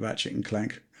situation with Ratchet &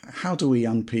 Clank. How do we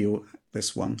unpeel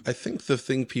this one? I think the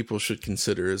thing people should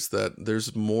consider is that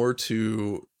there's more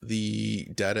to the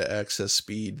data access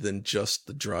speed than just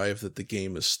the drive that the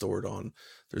game is stored on.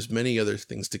 There's many other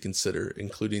things to consider,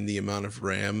 including the amount of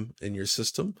RAM in your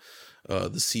system,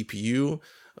 the CPU.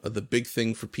 The big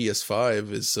thing for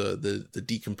PS5 is the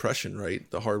decompression, right?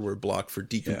 The hardware block for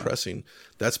decompressing.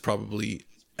 That's probably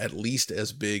at least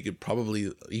as big and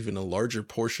probably even a larger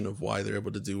portion of why they're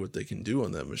able to do what they can do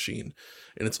on that machine.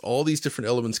 And it's all these different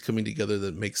elements coming together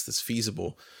that makes this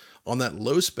feasible. On that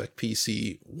low spec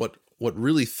PC, what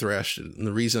really thrashed it, and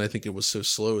the reason I think it was so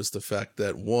slow, is the fact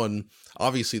that, one,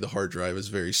 obviously the hard drive is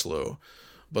very slow,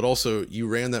 but also you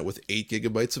ran that with 8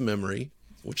 gigabytes of memory,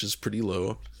 which is pretty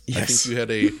low. Yes. I think you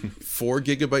had a 4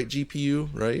 gigabyte GPU,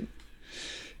 right?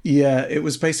 Yeah, it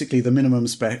was basically the minimum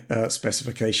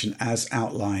specification as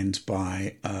outlined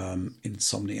by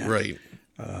Insomniac. Right.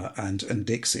 And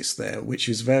Dixis there, which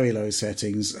is very low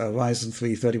settings. Ryzen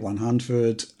 3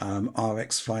 3100,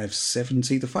 RX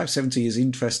 570. The 570 is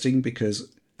interesting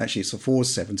because actually it's a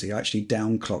 470. I actually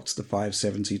downclocked the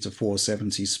 570 to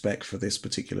 470 spec for this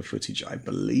particular footage, I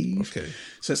believe. Okay.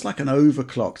 So it's like an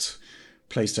overclocked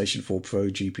PlayStation 4 Pro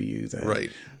GPU there.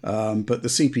 Right. But the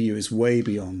CPU is way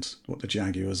beyond what the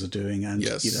Jaguars are doing. And,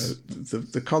 yes. you know,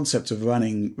 the concept of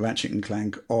running Ratchet and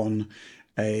Clank on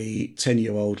a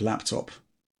 10-year-old laptop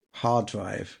hard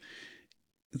drive,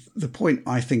 the point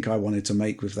I think I wanted to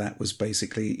make with that was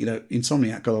basically, you know,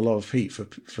 Insomniac got a lot of heat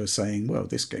for saying, well,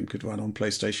 this game could run on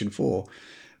PlayStation 4.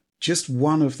 Just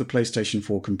one of the PlayStation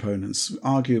 4 components,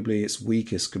 arguably its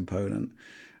weakest component,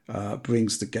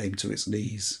 brings the game to its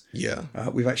knees. Yeah.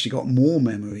 We've actually got more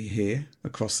memory here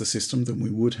across the system than we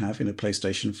would have in a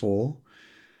PlayStation 4.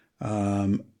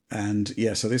 And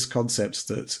yeah, so this concept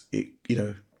that it, you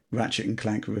know, Ratchet and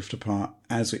Clank Rift Apart,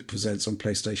 as it presents on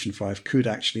PlayStation 5, could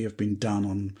actually have been done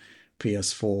on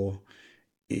PS4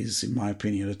 is, in my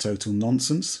opinion, a total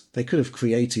nonsense. They could have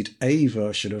created a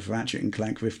version of Ratchet and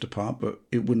Clank Rift Apart, but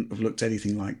it wouldn't have looked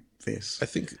anything like this. I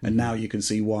think, and now you can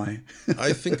see why.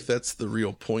 I think that's the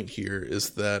real point here,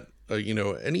 is that you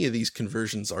know, any of these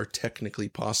conversions are technically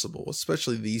possible,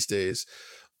 especially these days,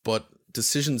 but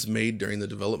decisions made during the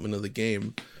development of the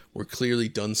game were clearly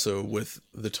done so with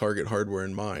the target hardware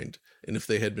in mind. And if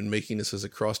they had been making this as a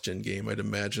cross-gen game, I'd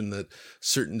imagine that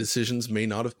certain decisions may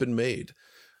not have been made.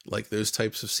 Like those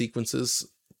types of sequences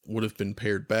would have been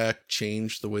pared back,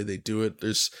 changed the way they do it.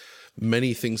 There's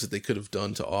many things that they could have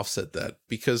done to offset that,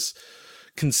 because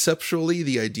conceptually,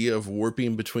 the idea of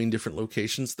warping between different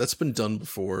locations, that's been done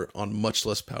before on much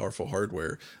less powerful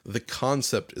hardware. The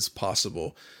concept is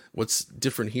possible. What's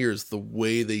different here is the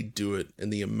way they do it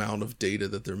and the amount of data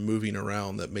that they're moving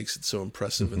around that makes it so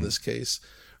impressive in this case,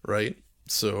 right?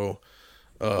 So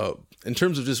in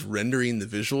terms of just rendering the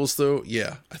visuals, though,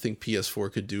 yeah, I think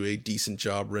PS4 could do a decent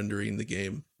job rendering the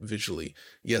game visually.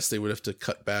 Yes, they would have to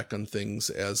cut back on things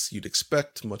as you'd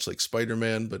expect, much like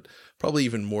Spider-Man, but probably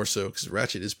even more so because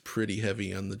Ratchet is pretty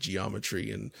heavy on the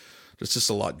geometry, and there's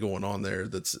just a lot going on there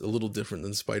that's a little different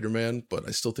than Spider-Man, but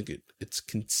I still think it's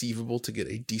conceivable to get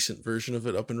a decent version of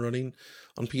it up and running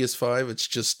on PS5. It's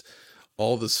just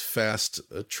all this fast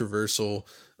traversal,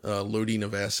 loading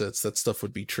of assets, that stuff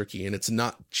would be tricky, and it's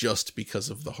not just because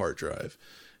of the hard drive.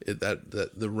 That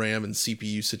the RAM and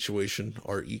CPU situation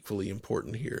are equally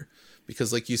important here,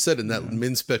 because like you said, in that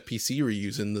min-spec PC you're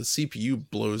using, the CPU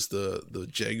blows the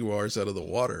Jaguars out of the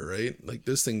water, right? Like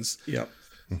those things. Yep.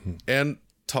 And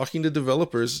talking to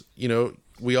developers, you know,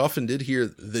 we often did hear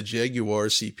the Jaguar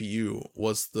CPU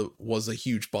was a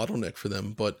huge bottleneck for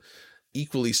them, but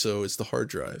equally so is the hard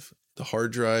drive. The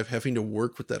hard drive, having to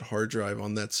work with that hard drive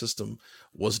on that system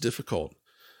was difficult,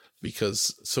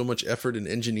 because so much effort and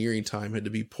engineering time had to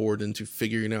be poured into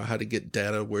figuring out how to get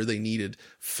data where they needed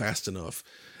fast enough.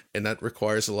 And that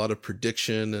requires a lot of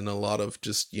prediction and a lot of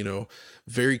just, you know,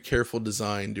 very careful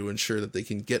design to ensure that they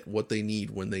can get what they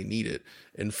need when they need it.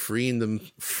 And freeing them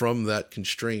from that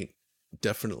constraint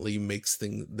definitely makes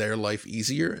their life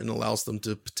easier and allows them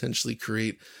to potentially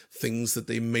create things that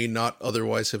they may not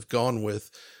otherwise have gone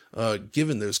with,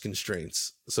 given those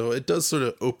constraints. So it does sort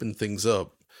of open things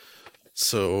up.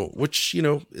 So, which, you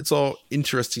know, it's all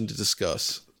interesting to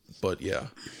discuss, but yeah.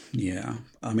 Yeah.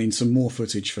 I mean, some more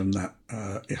footage from that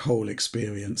whole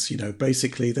experience. You know,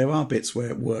 basically there are bits where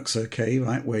it works okay,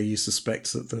 right? Where you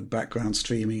suspect that the background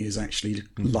streaming is actually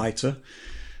lighter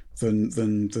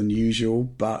than usual,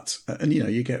 but, and you know,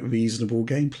 you get reasonable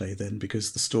gameplay then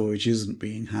because the storage isn't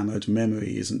being hammered,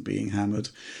 memory isn't being hammered.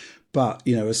 But,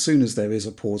 you know, as soon as there is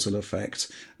a portal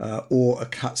effect or a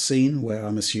cutscene where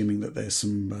I'm assuming that there's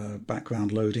some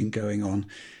background loading going on,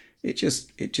 it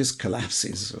just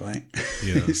collapses, right?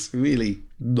 Yeah. It's really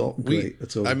not great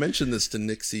at all. I mentioned this to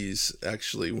Nixies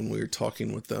actually when we were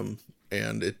talking with them,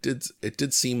 and it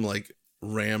did seem like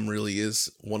RAM really is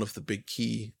one of the big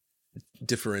key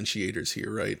differentiators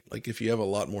here, right? Like if you have a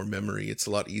lot more memory, it's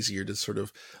a lot easier to sort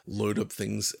of load up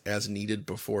things as needed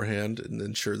beforehand and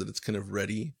ensure that it's kind of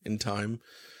ready in time.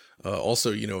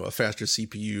 Also, a faster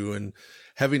CPU and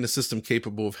having a system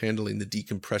capable of handling the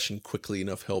decompression quickly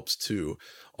enough helps too.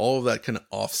 All of that kind of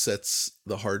offsets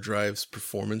the hard drive's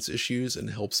performance issues and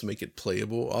helps make it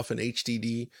playable off an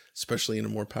HDD, especially in a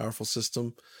more powerful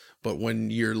system. But when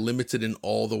you're limited in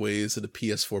all the ways that a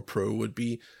PS4 Pro would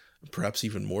be, perhaps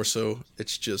even more so,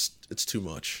 it's too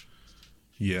much.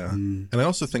 Yeah. And I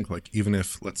also think, like, even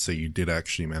if, let's say, you did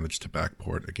actually manage to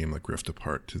backport a game like Rift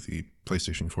Apart to the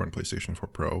PlayStation 4 and PlayStation 4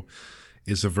 Pro,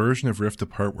 is a version of Rift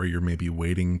Apart where you're maybe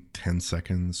waiting 10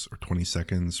 seconds or 20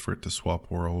 seconds for it to swap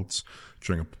worlds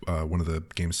during one of the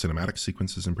game's cinematic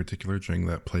sequences in particular, during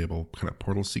that playable kind of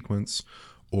portal sequence,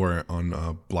 or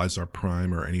on Blizzard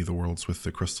Prime or any of the worlds with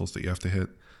the crystals that you have to hit.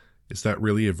 Is that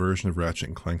really a version of Ratchet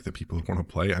and Clank that people want to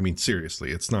play? I mean,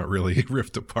 seriously, it's not really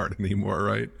Rift Apart anymore,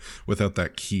 right? Without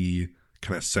that key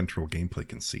kind of central gameplay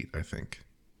conceit, I think.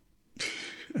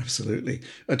 Absolutely.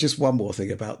 Just one more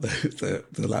thing about the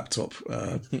laptop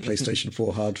PlayStation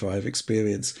 4 hard drive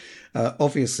experience.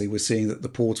 Obviously, we're seeing that the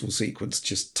portal sequence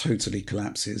just totally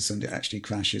collapses and it actually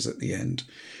crashes at the end.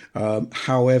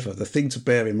 However, the thing to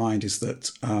bear in mind is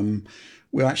that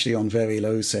we're actually on very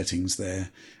low settings there,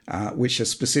 which are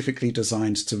specifically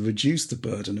designed to reduce the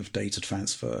burden of data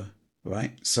transfer,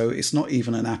 right? So it's not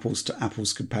even an apples to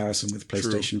apples comparison with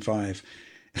PlayStation 5.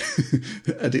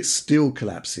 And it still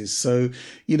collapses. So,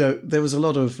 there was a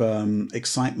lot of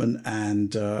excitement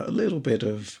and a little bit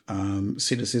of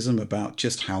cynicism about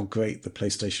just how great the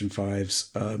PlayStation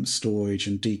 5's storage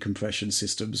and decompression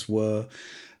systems were.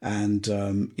 And,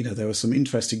 there were some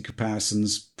interesting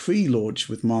comparisons pre-launch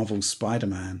with Marvel's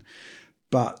Spider-Man.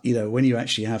 But, when you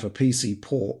actually have a PC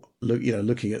port,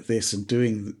 looking at this and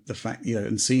doing the fact,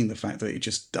 and seeing the fact that it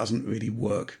just doesn't really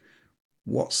work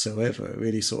whatsoever, it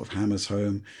really sort of hammers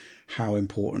home how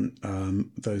important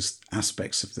those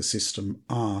aspects of the system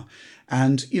are.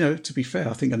 And, to be fair,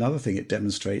 I think another thing it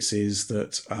demonstrates is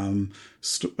that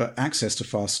access to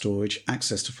fast storage,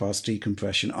 access to fast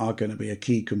decompression are going to be a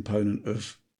key component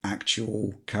of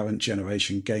actual current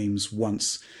generation games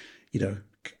once,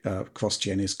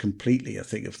 cross-gen is completely a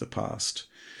thing of the past.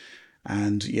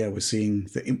 And yeah, we're seeing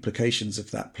the implications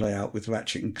of that play out with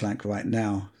Ratchet and Clank right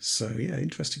now. So yeah,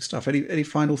 interesting stuff. Any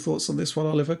final thoughts on this one,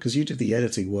 Oliver? Because you did the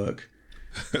editing work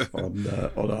on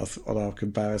our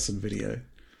comparison video.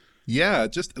 Yeah,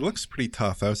 it looks pretty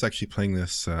tough. I was actually playing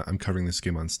this. I'm covering this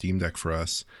game on Steam Deck for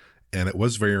us, and it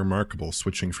was very remarkable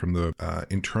switching from the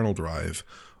internal drive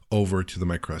over to the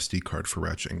micro SD card for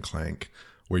Ratchet and Clank,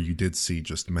 where you did see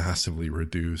just massively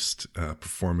reduced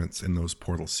performance in those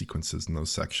portal sequences in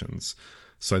those sections.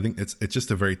 So I think it's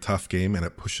just a very tough game, and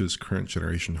it pushes current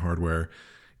generation hardware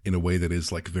in a way that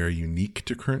is like very unique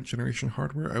to current generation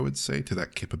hardware, I would say, to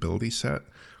that capability set.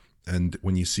 And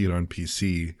when you see it on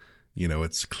PC,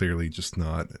 it's clearly just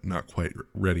not quite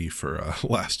ready for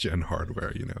last gen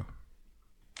hardware,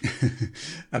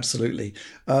 Absolutely.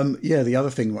 The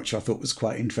other thing which I thought was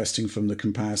quite interesting from the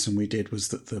comparison we did was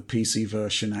that the PC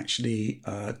version actually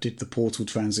did the portal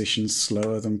transitions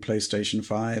slower than PlayStation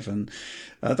 5, and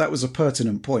that was a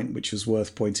pertinent point which was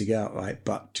worth pointing out, right?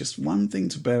 But just one thing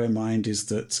to bear in mind is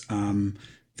that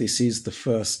this is the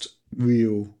first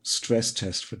real stress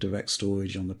test for direct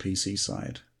storage on the PC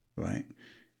side, right?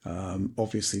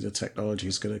 Obviously the technology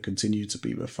is going to continue to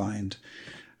be refined,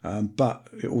 but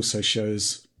it also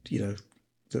shows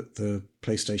that the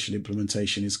PlayStation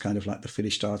implementation is kind of like the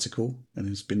finished article and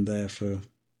has been there for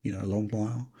a long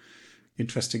while.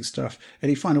 Interesting stuff.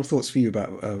 Any final thoughts for you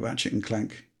about Ratchet and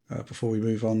Clank before we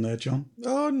move on there, John?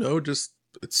 Oh no, just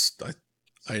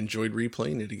I enjoyed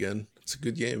replaying it again. It's a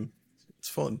good game. It's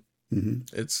fun.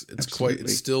 Mm-hmm. It's quite. It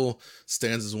still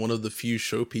stands as one of the few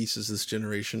showpieces this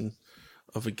generation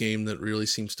of a game that really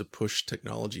seems to push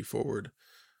technology forward.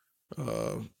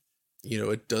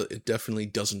 It definitely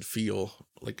doesn't feel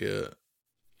like a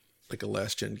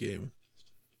last gen game.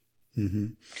 Mm-hmm.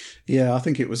 Yeah, I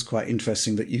think it was quite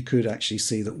interesting that you could actually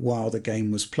see that while the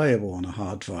game was playable on a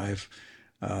hard drive,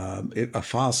 a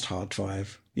fast hard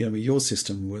drive. Your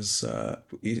system is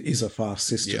a fast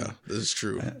system. Yeah, this is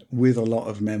true. With a lot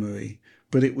of memory,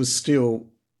 but it was still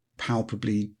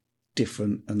palpably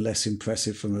different and less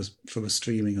impressive from a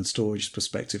streaming and storage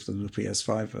perspective than the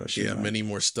PS5 version. Yeah, right? Many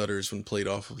more stutters when played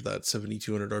off of that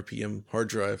 7200 RPM hard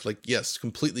drive. Like, yes,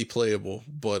 completely playable,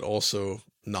 but also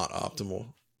not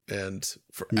optimal. And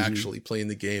for actually playing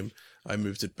the game, I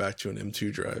moved it back to an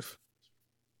M2 drive.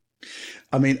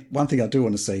 I mean, one thing I do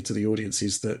want to say to the audience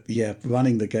is that, yeah,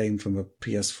 running the game from a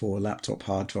PS4 laptop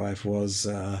hard drive was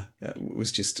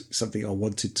just something I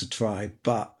wanted to try.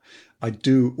 But I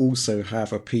do also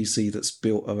have a PC that's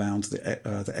built around the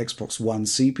Xbox One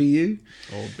CPU.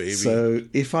 Oh, baby. So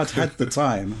if I'd had the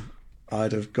time,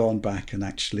 I'd have gone back and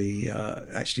actually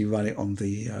run it on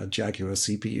the Jaguar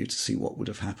CPU to see what would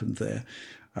have happened there.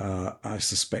 I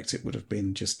suspect it would have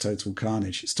been just total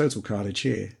carnage. It's total carnage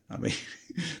here. I mean,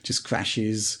 just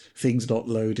crashes, things not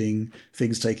loading,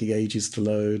 things taking ages to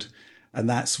load. And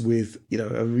that's with,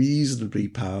 a reasonably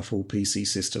powerful PC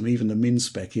system. Even the min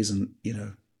spec isn't,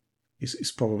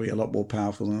 it's probably a lot more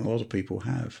powerful than a lot of people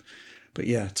have. But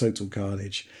yeah, total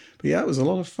carnage. But yeah, it was a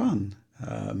lot of fun.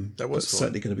 That was fun.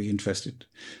 Certainly going to be interested.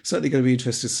 Certainly going to be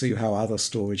interested to see how other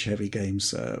storage-heavy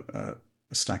games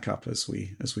stack up as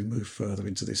we move further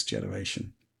into this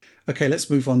generation. Okay, let's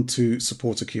move on to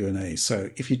supporter Q&A. So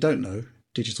if you don't know,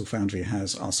 Digital Foundry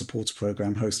has our supporter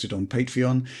program hosted on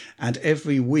Patreon, and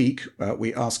every week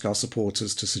we ask our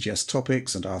supporters to suggest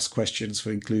topics and ask questions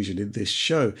for inclusion in this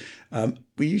show.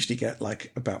 We usually get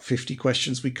about 50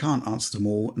 questions. We can't answer them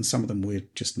all, and some of them we're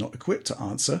just not equipped to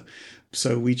answer.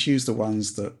 So we choose the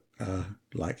ones that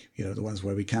the ones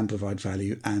where we can provide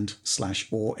value and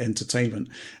 /or entertainment.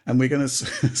 And we're going to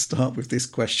start with this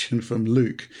question from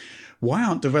Luke. Why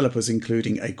aren't developers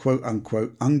including a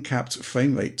quote-unquote uncapped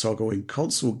frame rate toggle in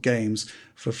console games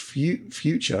for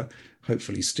future,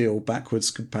 hopefully still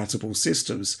backwards compatible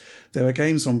systems? There are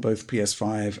games on both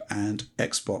PS5 and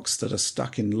Xbox that are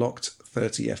stuck in locked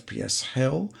 30 FPS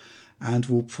hell and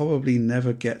will probably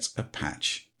never get a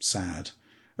patch. Sad.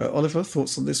 Oliver,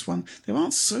 thoughts on this one? There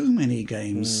aren't so many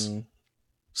games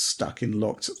stuck in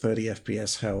locked 30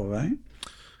 FPS hell, right?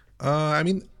 I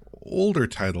mean, older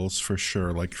titles for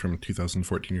sure, like from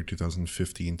 2014 or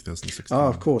 2015, 2016. Oh,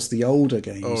 of course, the older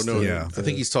games. Oh, no. Yeah. I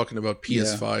think he's talking about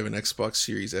PS5 and Xbox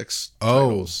Series X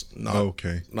titles.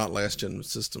 Not last-gen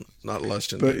system. Not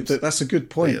last-gen games. But that's a good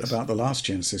point about the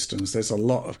last-gen systems. There's a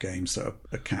lot of games that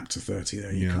are capped to 30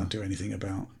 there you can't do anything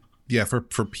about. Yeah, for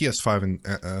PS5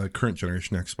 and current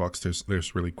generation Xbox,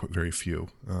 there's really very few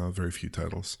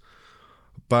titles.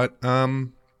 But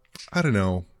I don't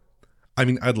know. I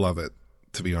mean, I'd love it,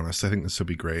 to be honest. I think this would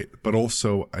be great. But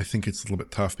also, I think it's a little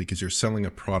bit tough because you're selling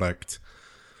a product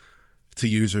to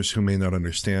users who may not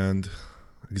understand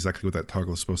exactly what that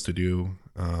toggle is supposed to do,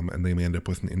 and they may end up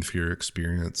with an inferior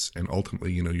experience. And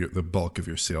ultimately, the bulk of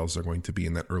your sales are going to be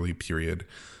in that early period.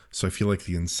 So I feel like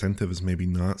the incentive is maybe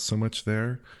not so much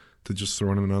there to just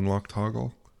throw in an unlock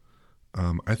toggle.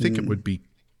 I think it would be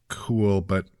cool,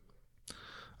 but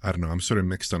I don't know. I'm sort of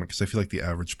mixed on it because I feel like the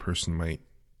average person might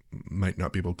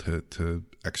not be able to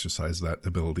exercise that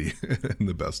ability in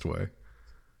the best way.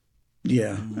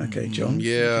 Yeah. Okay, John.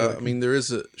 Yeah, I mean, there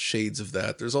is shades of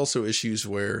that. There's also issues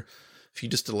where if you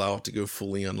just allow it to go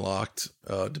fully unlocked,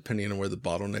 depending on where the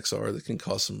bottlenecks are, that can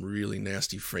cause some really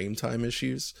nasty frame time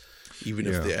issues, even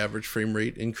if the average frame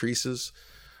rate increases.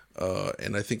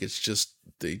 And I think it's just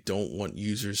they don't want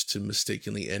users to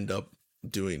mistakenly end up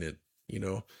doing it,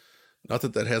 Not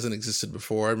that hasn't existed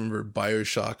before. I remember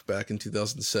BioShock back in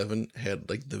 2007 had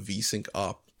the VSync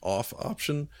off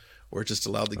option where it just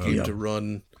allowed the game to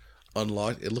run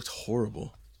unlocked. It looked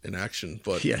horrible in action,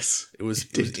 but it was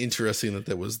interesting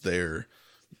that was there.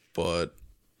 But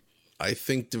I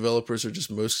think developers are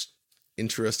just most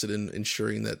interested in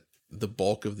ensuring that the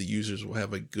bulk of the users will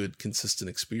have a good, consistent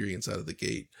experience out of the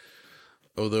gate.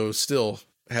 Although still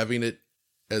having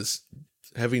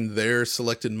their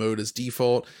selected mode as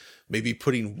default, maybe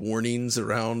putting warnings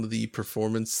around the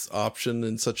performance option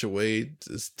in such a way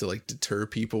as to deter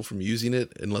people from using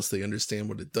it unless they understand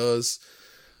what it does.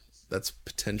 That's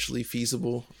potentially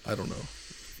feasible. I don't know.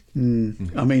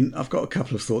 I mean, I've got a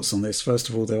couple of thoughts on this. First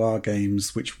of all, there are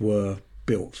games which were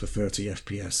built for 30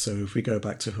 FPS. So if we go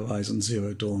back to Horizon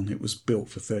Zero Dawn, it was built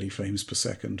for 30 frames per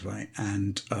second, right?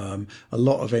 And a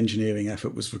lot of engineering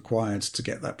effort was required to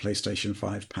get that PlayStation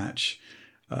 5 patch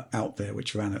out there,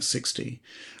 which ran at 60.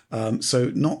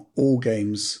 So not all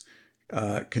games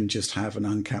can just have an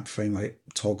uncapped frame rate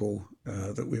toggle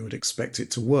that we would expect it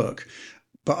to work.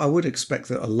 But I would expect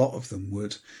that a lot of them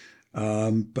would.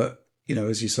 But,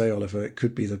 as you say, Oliver, it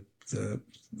could be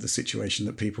the situation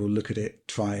that people look at it,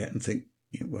 try it and think,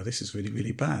 well, this is really,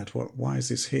 really bad. Why is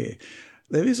this here?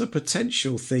 There is a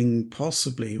potential thing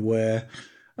possibly where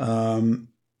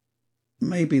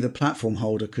maybe the platform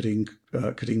holder could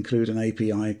include an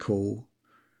API call.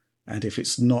 And if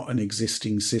it's not an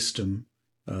existing system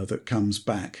that comes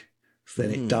back,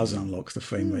 then it does unlock the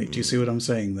frame rate. Do you see what I'm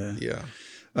saying there? Yeah.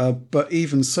 But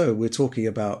even so, we're talking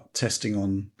about testing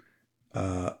on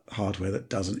hardware that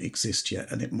doesn't exist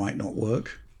yet, and it might not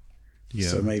work. Yeah.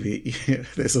 So maybe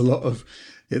there's a lot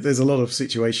of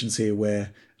situations here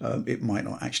where it might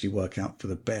not actually work out for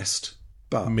the best.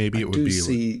 But maybe it would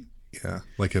be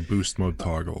like a boost mode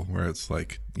toggle where it's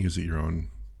use at your own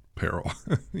peril.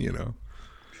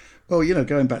 Well,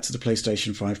 going back to the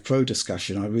PlayStation 5 Pro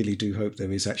discussion, I really do hope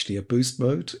there is actually a boost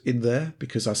mode in there,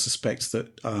 because I suspect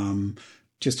that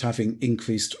just having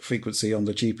increased frequency on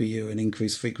the GPU and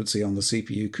increased frequency on the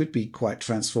CPU could be quite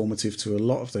transformative to a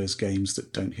lot of those games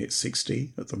that don't hit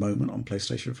 60 at the moment on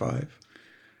PlayStation 5.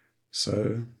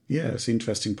 So, yeah, it's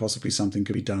interesting. Possibly something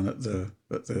could be done at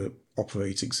the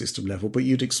operating system level, but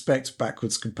you'd expect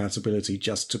backwards compatibility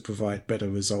just to provide better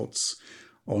results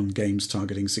on games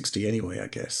targeting 60 anyway, I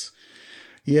guess.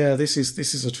 Yeah, this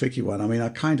is a tricky one. I mean, I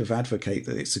kind of advocate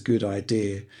that it's a good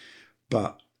idea,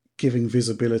 but giving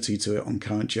visibility to it on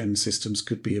current gen systems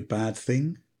could be a bad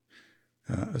thing,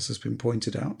 as has been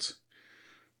pointed out.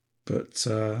 But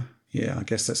yeah, I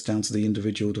guess that's down to the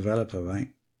individual developer, right?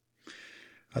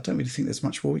 I don't really think there's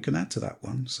much more we can add to that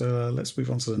one. So let's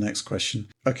move on to the next question.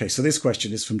 Okay, so this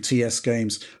question is from TS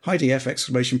Games. Hi DF,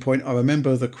 exclamation point. I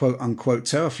remember the quote-unquote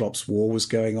teraflops war was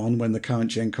going on when the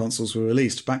current gen consoles were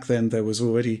released. Back then, there was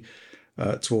already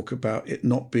talk about it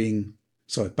not being...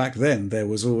 Sorry, back then, there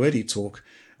was already talk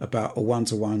about a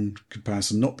one-to-one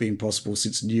comparison not being possible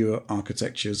since newer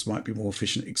architectures might be more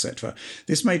efficient, etc.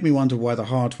 This made me wonder why the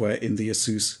hardware in the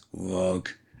Asus ROG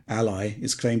Ally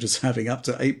is claimed as having up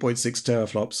to 8.6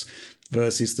 teraflops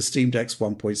versus the Steam Deck's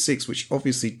 1.6, which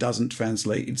obviously doesn't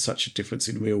translate in such a difference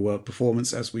in real-world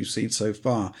performance as we've seen so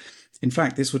far. In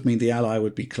fact, this would mean the Ally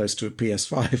would be close to a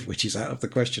PS5, which is out of the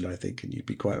question, I think, and you'd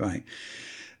be quite right.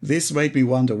 This made me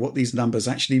wonder what these numbers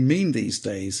actually mean these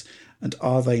days, and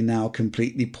are they now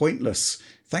completely pointless?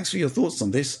 Thanks for your thoughts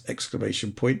on this,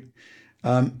 exclamation point.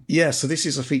 Yeah, so this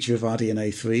is a feature of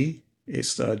RDNA 3.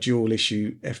 It's a dual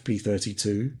issue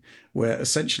FP32, where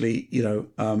essentially,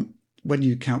 when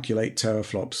you calculate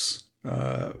teraflops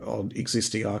on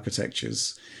existing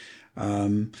architectures,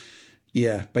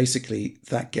 basically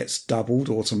that gets doubled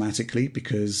automatically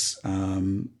because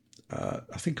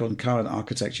I think on current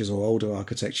architectures or older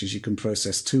architectures, you can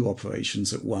process 2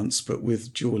 operations at once, but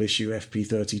with dual issue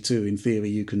FP32, in theory,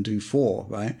 you can do 4,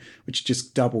 right? Which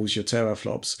just doubles your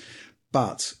teraflops.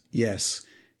 But yes,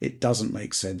 it doesn't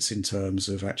make sense in terms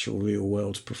of actual real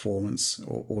world performance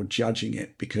or judging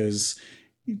it, because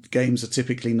games are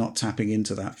typically not tapping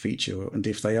into that feature. And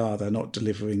if they are, they're not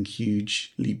delivering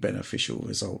hugely beneficial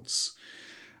results.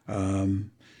 The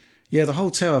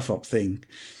whole teraflop thing,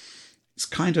 it's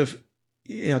kind of,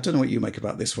 I don't know what you make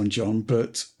about this one, John,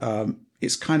 but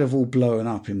it's kind of all blown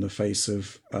up in the face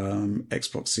of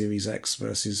Xbox Series X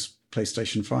versus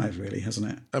PlayStation 5, really, hasn't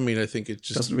it? I mean, I think it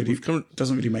just doesn't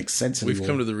really make sense anymore. We've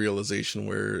come to the realization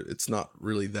where it's not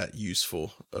really that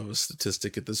useful of a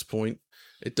statistic at this point.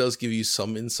 It does give you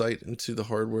some insight into the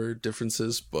hardware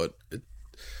differences, but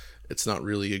it's not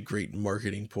really a great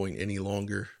marketing point any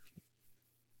longer.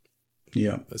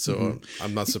 Yeah. So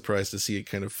I'm not surprised to see it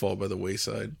kind of fall by the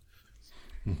wayside.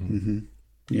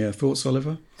 Yeah. Thoughts,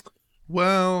 Oliver?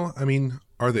 Well, I mean,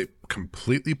 are they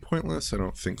completely pointless? I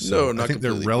don't think so. No, not I think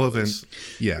they're relevant.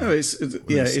 Pointless. Yeah. No,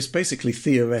 it's basically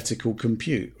theoretical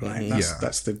compute, right?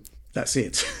 That's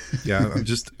it. Yeah, I'm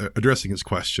just addressing his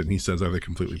question. He says, are they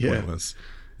completely pointless?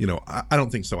 I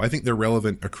don't think so. I think they're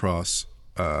relevant across,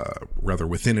 rather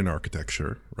within an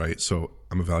architecture, right? So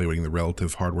I'm evaluating the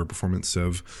relative hardware performance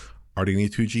of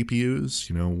RDNA 2 GPUs,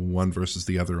 one versus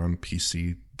the other on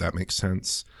PC. That makes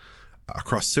sense.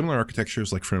 Across similar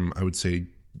architectures, like from, I would say,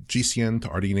 GCN to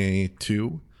RDNA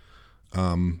 2,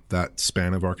 that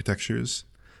span of architectures.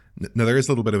 Now, there is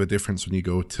a little bit of a difference when you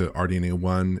go to RDNA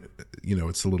 1.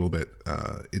 It's a little bit,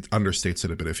 it understates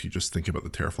it a bit if you just think about the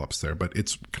teraflops there, but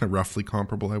it's kind of roughly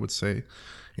comparable, I would say,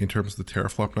 in terms of the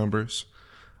teraflop numbers.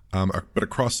 But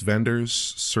across vendors,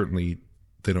 certainly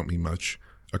they don't mean much.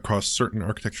 Across certain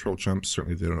architectural jumps,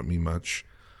 certainly they don't mean much.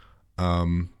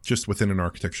 Just within an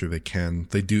architecture, they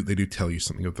do tell you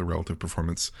something of the relative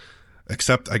performance.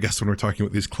 Except, I guess, when we're talking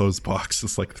about these closed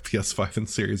boxes like the PS5 and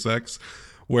Series X,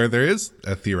 where there is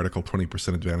a theoretical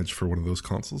 20% advantage for one of those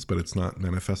consoles, but it's not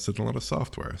manifested in a lot of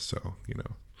software. So,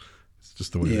 it's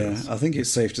just the way it is. I think it's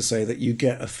safe to say that you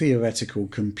get a theoretical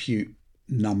compute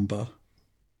number,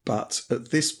 but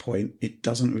at this point, it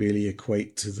doesn't really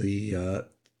equate to the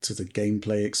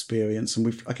gameplay experience.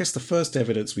 And I guess the first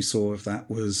evidence we saw of that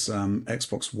was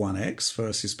Xbox One X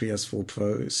versus PS4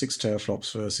 Pro, 6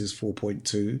 teraflops versus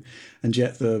 4.2. And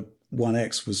yet the One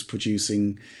X was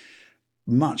producing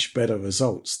much better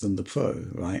results than the Pro,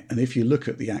 right? And if you look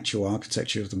at the actual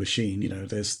architecture of the machine,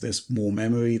 there's more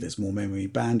memory, there's more memory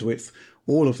bandwidth.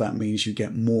 All of that means you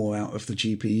get more out of the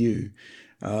GPU.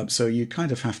 So you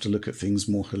kind of have to look at things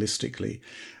more holistically.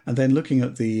 And then looking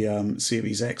at the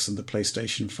Series X and the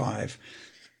PlayStation 5,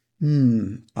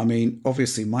 I mean,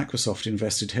 obviously Microsoft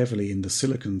invested heavily in the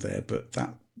silicon there, but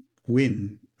that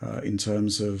win in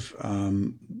terms of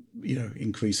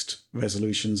increased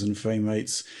resolutions and frame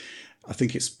rates. I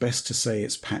think it's best to say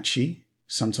it's patchy.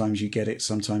 Sometimes you get it,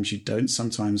 sometimes you don't.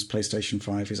 Sometimes PlayStation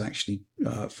 5 is actually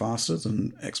faster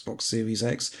than Xbox Series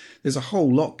X. There's a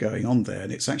whole lot going on there,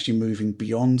 and it's actually moving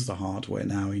beyond the hardware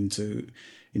now into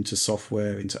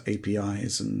software, into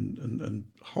APIs, and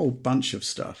a whole bunch of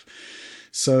stuff.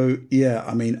 So, yeah,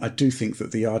 I mean, I do think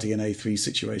that the RDNA 3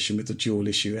 situation with the dual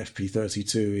issue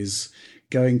FP32 is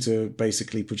going to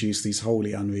basically produce these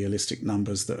wholly unrealistic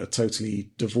numbers that are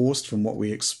totally divorced from what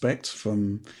we expect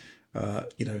from,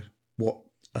 what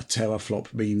a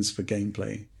teraflop means for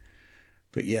gameplay.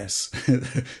 But yes,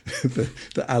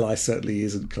 the Ally certainly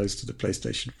isn't close to the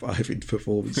PlayStation 5 in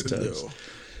performance terms.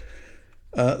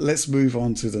 No. Let's move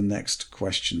on to the next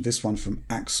question. This one from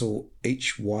Axel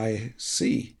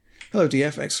HYC. Hello,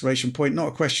 DF, exclamation point. Not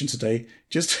a question today,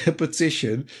 just a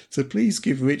petition to please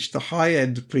give Rich the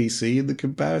high-end PC in the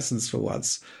comparisons for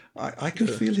once. I can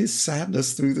feel his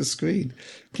sadness through the screen.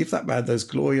 Give that man those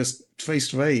glorious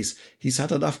traced rays. He's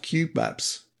had enough cube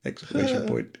maps, exclamation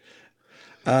point.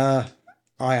 I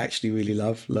actually really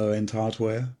love low-end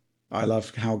hardware. I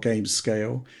love how games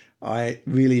scale. I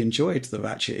really enjoyed the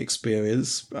Ratchet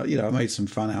experience. I made some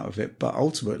fun out of it, but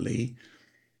ultimately,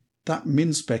 that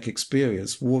min-spec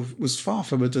experience was far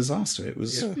from a disaster. It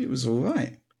was all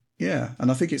right. Yeah, and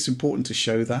I think it's important to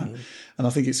show that. Mm-hmm. And I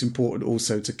think it's important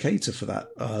also to cater for that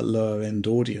lower-end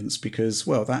audience because,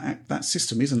 well, that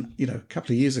system isn't, a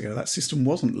couple of years ago, that system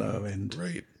wasn't lower-end.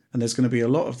 Right. And there's going to be a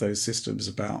lot of those systems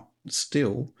about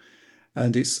still.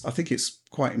 And I think it's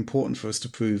quite important for us to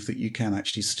prove that you can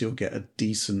actually still get a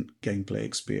decent gameplay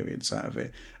experience out of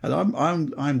it. And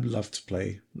I'm love to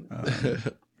play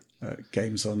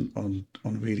games on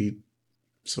really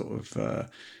sort of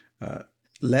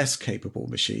less capable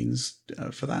machines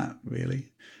for that,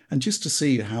 really. And just to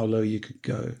see how low you could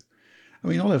go. I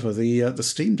mean, Oliver, the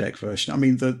Steam Deck version, I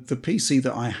mean, the PC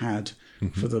that I had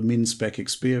for the min-spec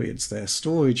experience there,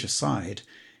 storage aside,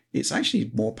 it's actually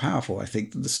more powerful, I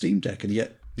think, than the Steam Deck. And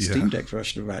yet the Steam Deck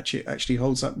version of Ratchet actually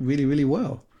holds up really, really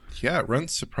well. Yeah, it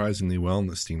runs surprisingly well on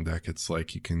the Steam Deck. It's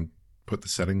like you can put the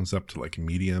settings up to like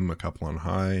medium, a couple on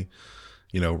high,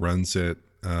 runs it.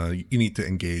 You need to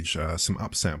engage some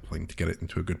upsampling to get it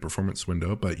into a good performance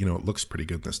window, but it looks pretty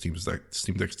good in the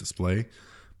Steam Deck's display.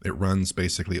 It runs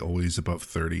basically always above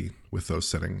 30 with those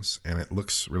settings, and it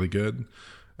looks really good.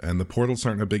 And the portals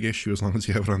aren't a big issue as long as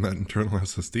you have it on that internal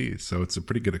SSD. So it's a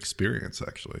pretty good experience,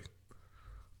 actually.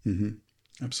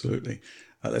 Mm-hmm. Absolutely.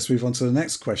 Let's move on to the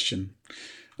next question.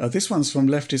 This one's from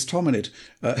Leftist Hominid.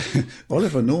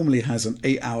 Oliver normally has an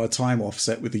 8-hour time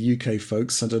offset with the UK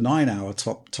folks and a 9-hour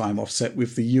time offset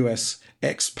with the US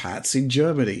expats in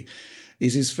Germany.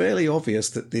 It is fairly obvious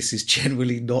that this is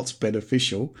generally not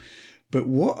beneficial, but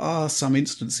what are some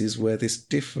instances where this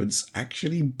difference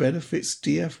actually benefits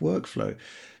DF workflow?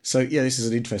 So, yeah, this is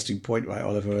an interesting point, right,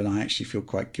 Oliver? And I actually feel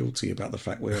quite guilty about the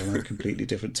fact we're on a completely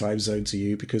different time zone to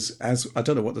you because I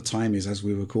don't know what the time is as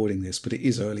we're recording this, but it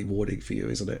is early morning for you,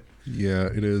 isn't it? Yeah,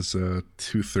 it is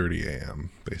 2:30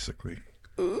 a.m., basically.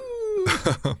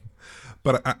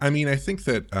 But, I mean, I think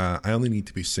that I only need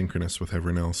to be synchronous with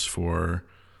everyone else for,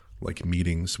 like,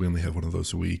 meetings. We only have one of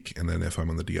those a week. And then if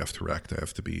I'm on the DF Direct, I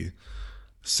have to be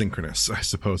synchronous, I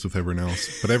suppose, with everyone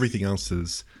else. But everything else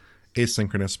is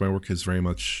asynchronous. My work is very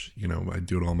much, I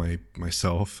do it all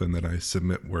myself, and then I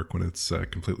submit work when it's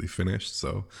completely finished.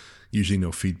 So usually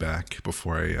no feedback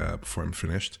before I'm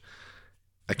finished.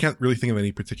 I can't really think of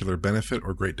any particular benefit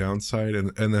or great downside,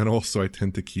 and then also I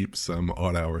tend to keep some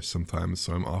odd hours sometimes,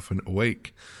 so I'm often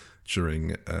awake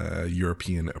during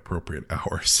European appropriate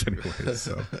hours anyway.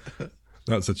 So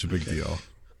not such a big deal.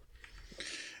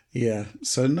 Yeah,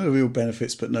 so no real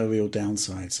benefits, but no real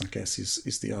downsides, I guess,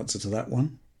 is the answer to that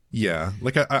one. Yeah,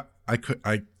 like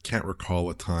I can't recall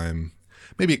a time,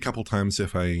 maybe a couple times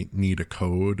if I need a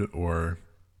code or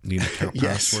need an account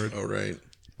password. Oh, right.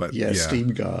 But yeah, Steam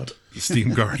Guard.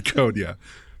 Steam Guard code, yeah.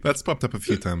 That's popped up a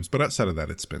few times, but outside of that,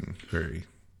 it's been very,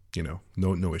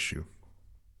 no issue.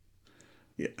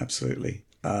 Yeah, absolutely.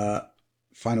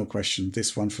 Final question.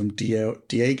 This one from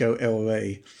Diego El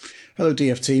Rey. Hello,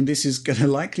 DF team. This is going to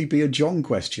likely be a John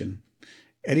question.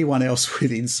 Anyone else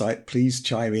with insight, please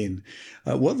chime in.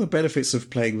 What are the benefits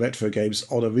of playing retro games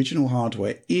on original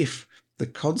hardware if the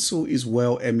console is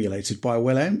well emulated? By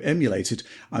well emulated,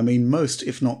 I mean most,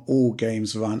 if not all,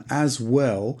 games run as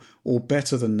well or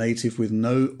better than native with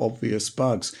no obvious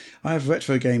bugs. I have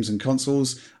retro games and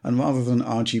consoles, and rather than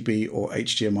RGB or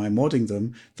HDMI modding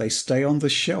them, they stay on the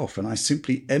shelf, and I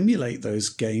simply emulate those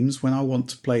games when I want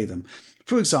to play them.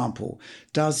 For example,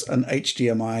 does an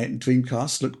HDMI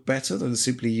Dreamcast look better than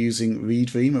simply using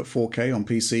ReDream at 4K on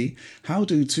PC? How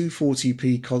do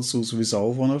 240p consoles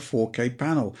resolve on a 4K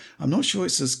panel? I'm not sure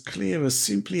it's as clear as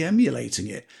simply emulating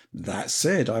it. That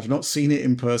said, I've not seen it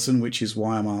in person, which is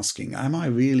why I'm asking, am I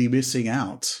really missing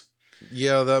out?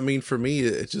 Yeah, I mean, for me,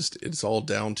 it's all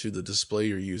down to the display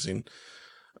you're using.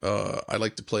 I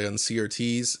like to play on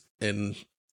CRTs, and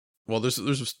well,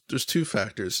 there's two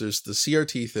factors. There's the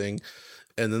CRT thing,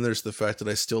 and then there's the fact that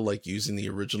I still like using the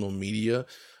original media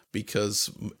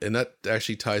and that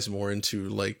actually ties more into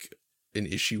like an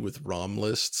issue with ROM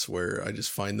lists where I just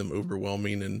find them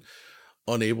overwhelming and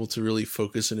unable to really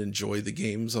focus and enjoy the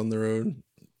games on their own.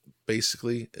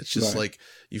 Basically, it's just like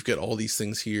you've got all these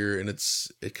things here, and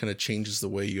it kind of changes the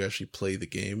way you actually play the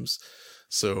games.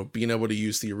 So being able to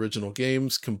use the original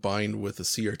games combined with a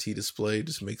CRT display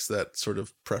just makes that sort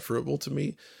of preferable to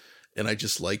me. And I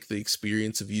just like the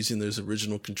experience of using those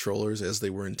original controllers as they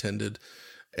were intended.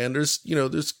 And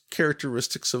there's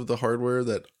characteristics of the hardware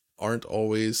that aren't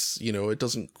always, it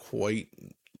doesn't quite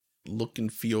look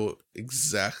and feel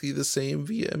exactly the same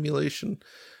via emulation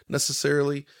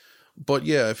necessarily. But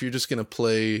yeah, if you're just going to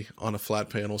play on a flat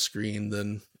panel screen,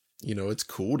 then, it's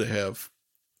cool to have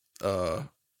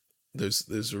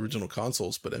those original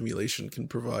consoles, but emulation can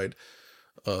provide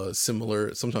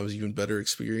similar, sometimes even better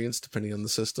experience depending on the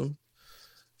system.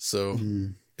 So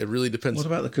it really depends. What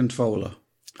about the controller?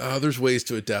 There's ways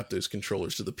to adapt those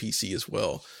controllers to the PC as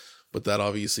well, but that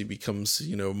obviously becomes,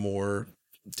 more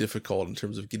difficult in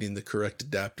terms of getting the correct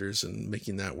adapters and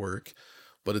making that work,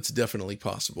 but it's definitely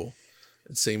possible.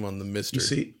 And same on the Mister. You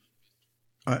see,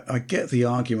 I get the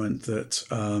argument that,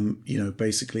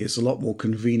 basically it's a lot more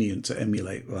convenient to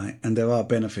emulate, right? And there are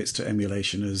benefits to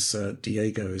emulation, as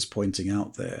Diego is pointing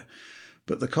out there.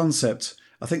 But the concept,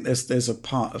 I think there's a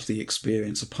part of the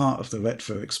experience, a part of the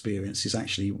retro experience is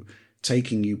actually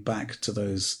taking you back to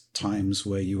those times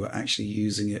where you were actually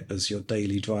using it as your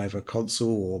daily driver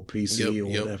console or PC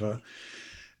or whatever,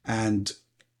 and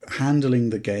handling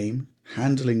the game,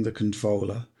 handling the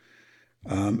controller.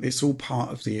 It's all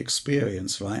part of the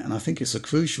experience, right? And I think it's a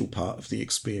crucial part of the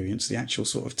experience, the actual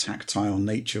sort of tactile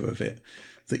nature of it,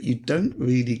 that you don't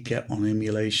really get on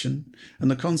emulation. And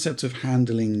the concept of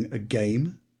handling a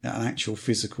game, an actual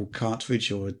physical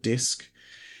cartridge or a disc,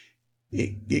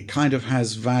 it kind of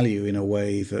has value in a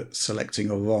way that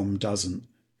selecting a ROM doesn't.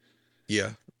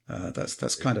 Yeah.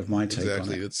 That's kind of my take on it.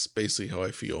 Exactly. That's basically how I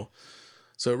feel.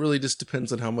 So it really just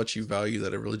depends on how much you value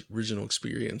that original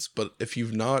experience. But if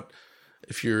you're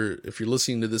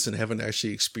listening to this and haven't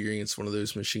actually experienced one of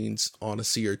those machines on a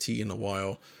CRT in a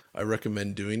while, I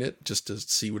recommend doing it just to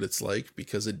see what it's like,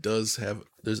 because it does have,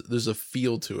 there's a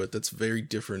feel to it that's very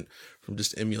different from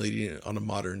just emulating it on a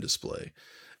modern display.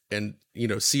 And,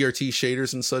 CRT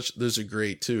shaders and such, those are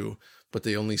great too, but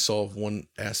they only solve one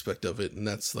aspect of it. And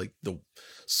that's like the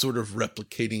sort of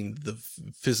replicating the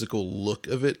physical look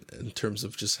of it in terms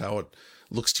of just how it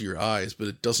looks to your eyes, but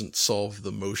it doesn't solve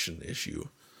the motion issue.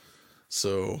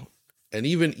 So, and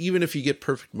even if you get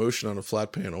perfect motion on a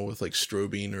flat panel with like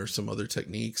strobing or some other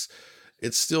techniques,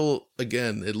 it's still,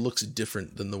 again, it looks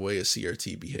different than the way a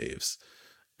CRT behaves.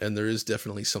 And there is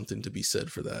definitely something to be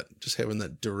said for that. Just having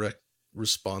that direct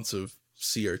responsive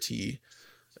CRT,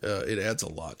 it adds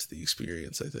a lot to the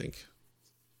experience, I think.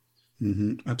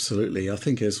 Mm-hmm, absolutely. I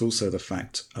think there's also the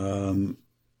fact,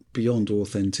 beyond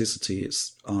authenticity,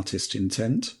 it's artist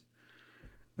intent.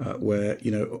 Where,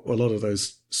 a lot of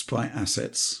those sprite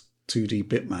assets, 2D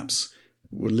bitmaps,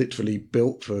 were literally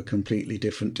built for a completely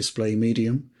different display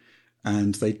medium,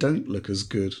 and they don't look as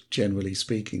good, generally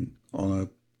speaking, on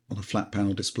a flat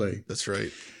panel display. That's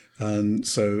right. And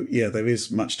so, yeah, there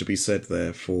is much to be said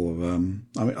there for,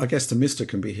 I guess the Mister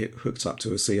can be hooked up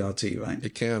to a CRT, right?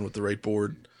 It can with the right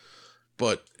board.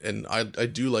 And I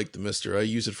do like the Mister. I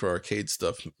use it for arcade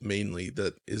stuff mainly.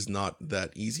 That is not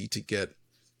that easy to get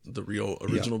the real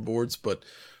original boards, but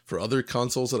for other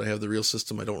consoles that I have the real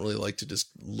system, I don't really like to just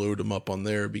load them up on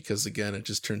there, because again, it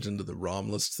just turns into the ROM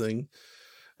list thing,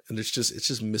 and it's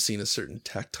just missing a certain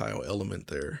tactile element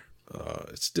there.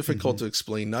 It's difficult to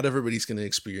explain. Not everybody's going to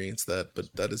experience that,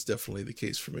 but that is definitely the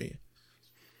case for me.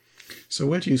 So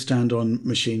where do you stand on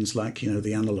machines like,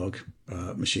 the analog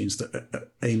machines that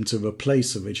aim to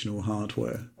replace original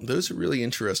hardware? Those are really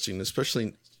interesting,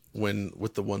 especially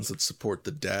with the ones that support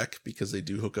the DAC, because they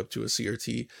do hook up to a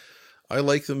CRT. I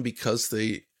like them because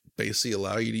they basically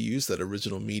allow you to use that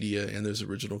original media and those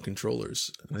original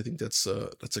controllers. And I think that's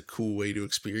a cool way to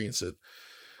experience it.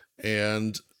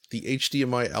 And the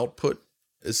HDMI output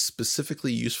is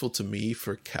specifically useful to me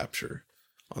for capture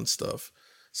on stuff.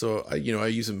 So I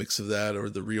use a mix of that or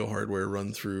the real hardware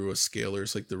run through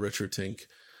scalers like the RetroTink.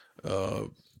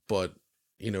 But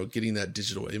getting that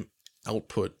digital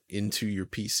output into your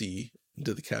PC,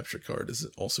 into the capture card, is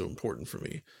also important for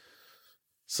me.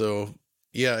 So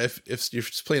yeah, if you're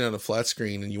just playing on a flat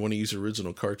screen and you want to use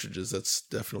original cartridges, that's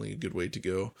definitely a good way to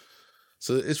go.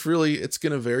 So it's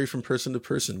going to vary from person to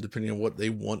person depending on what they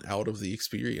want out of the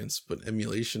experience. But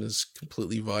emulation is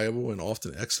completely viable and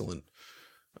often excellent,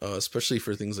 especially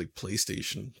for things like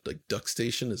PlayStation. Like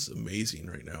DuckStation is amazing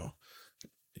right now.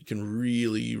 You can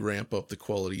really ramp up the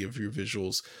quality of your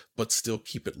visuals, but still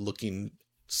keep it looking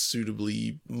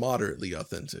suitably, moderately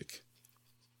authentic.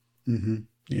 Mm-hmm.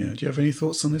 Yeah. Do you have any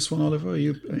thoughts on this one, Oliver? Are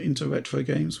you into retro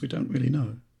games? We don't really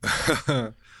know.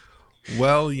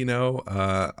 Well,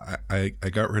 I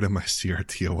got rid of my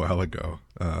CRT a while ago,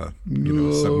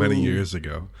 so many years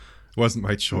ago. It wasn't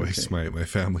my choice. Okay. My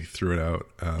family threw it out,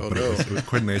 but it was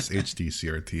quite a nice HD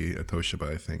CRT, a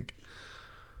Toshiba, I think.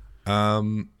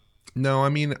 No, I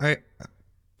mean,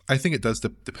 I think it does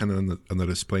depend on the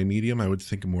display medium. I would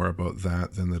think more about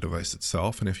that than the device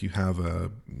itself. And if you have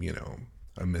a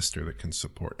mister that can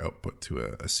support output to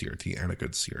a CRT and a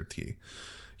good CRT,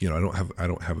 I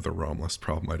don't have the ROM-less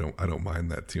problem. I don't mind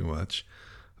that too much.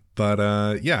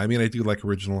 But yeah, I mean, I do like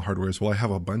original hardware as well. I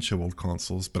have a bunch of old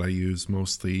consoles, but I use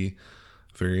mostly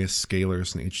various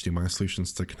scalers and HDMI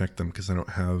solutions to connect them because I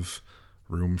don't have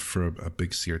room for a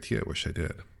big CRT. I wish I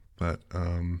did. But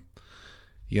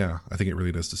yeah, I think it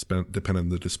really does depend on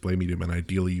the display medium, and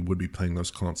ideally you would be playing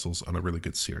those consoles on a really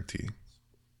good CRT.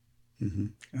 Mm-hmm.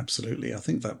 Absolutely. I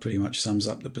think that pretty much sums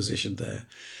up the position there.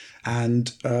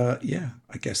 And yeah,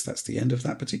 I guess that's the end of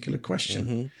that particular question.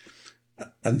 Mm-hmm.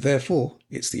 And therefore,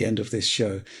 it's the end of this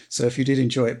show. So if you did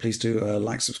enjoy it, please do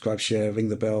like, subscribe, share, ring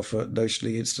the bell for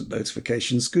notionally instant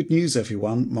notifications. Good news,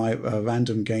 everyone. My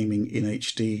Random Gaming in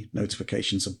HD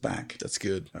notifications are back. That's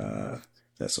good.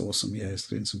 That's awesome. Yeah, it's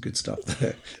doing some good stuff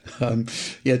there.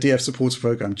 Yeah, DF Supporter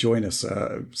Program, join us.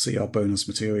 See our bonus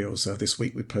materials. This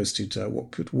week we posted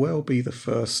what could well be the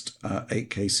first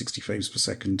 8K 60 frames per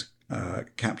second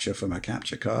capture from our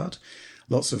capture card.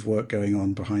 Lots of work going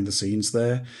on behind the scenes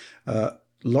there.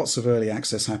 Lots of early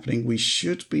access happening. We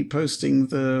should be posting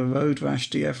the Road Rash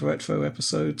DF Retro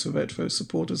episode to Retro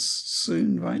supporters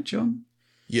soon, right, John?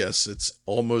 Yes, it's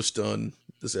almost done.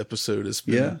 This episode has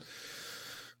been... Yeah.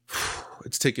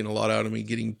 It's taken a lot out of me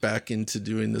getting back into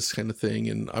doing this kind of thing,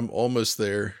 and I'm almost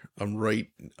there.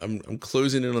 I'm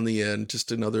closing in on the end.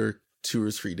 Just another 2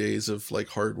 or 3 days of like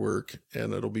hard work,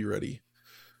 and it'll be ready.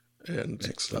 And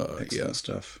excellent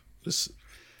stuff.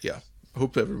 I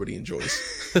hope everybody enjoys.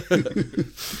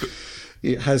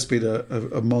 It has been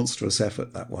a monstrous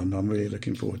effort, that one. I'm really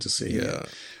looking forward to seeing it.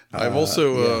 I've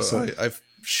also I've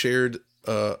shared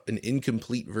an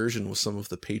incomplete version with some of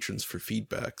the patrons for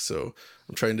feedback, so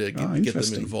I'm trying to get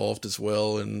them involved as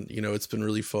well. And it's been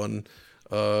really fun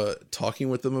talking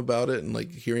with them about it and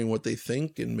like hearing what they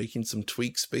think and making some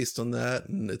tweaks based on that.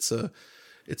 And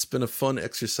it's been a fun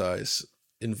exercise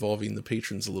involving the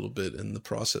patrons a little bit in the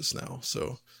process now.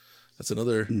 So that's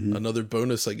another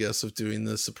bonus, I guess, of doing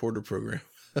the supporter program.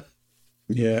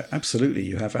 Yeah, absolutely.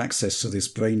 You have access to this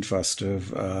brain trust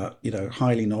of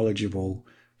highly knowledgeable,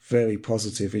 very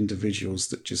positive individuals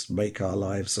that just make our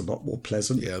lives a lot more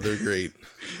pleasant. Yeah, they're great.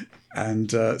 And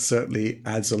certainly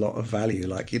adds a lot of value.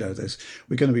 Like,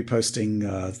 we're going to be posting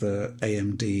the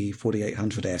AMD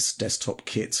 4800S desktop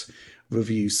kit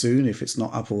review soon. If it's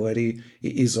not up already,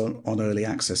 it is on early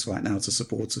access right now to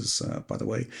supporters, by the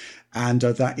way. And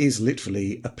that is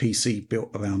literally a PC built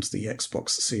around the Xbox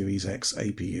Series X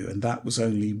APU. And that was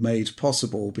only made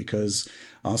possible because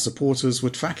our supporters were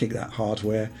tracking that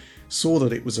hardware, saw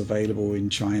that it was available in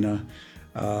China,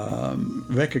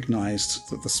 recognized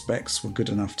that the specs were good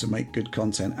enough to make good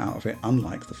content out of it,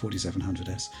 unlike the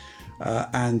 4700S.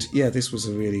 And yeah, this was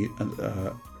a really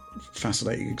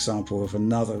fascinating example of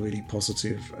another really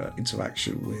positive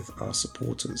interaction with our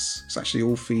supporters. It's actually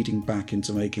all feeding back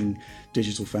into making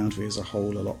Digital Foundry as a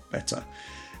whole a lot better.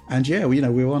 And yeah,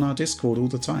 we're on our Discord all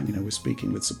the time. We're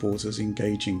speaking with supporters,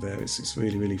 engaging there. It's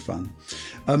really, really fun.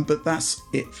 But that's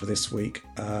it for this week.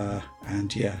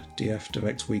 And yeah, DF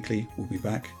Direct Weekly will be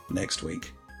back next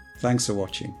week. Thanks for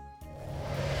watching.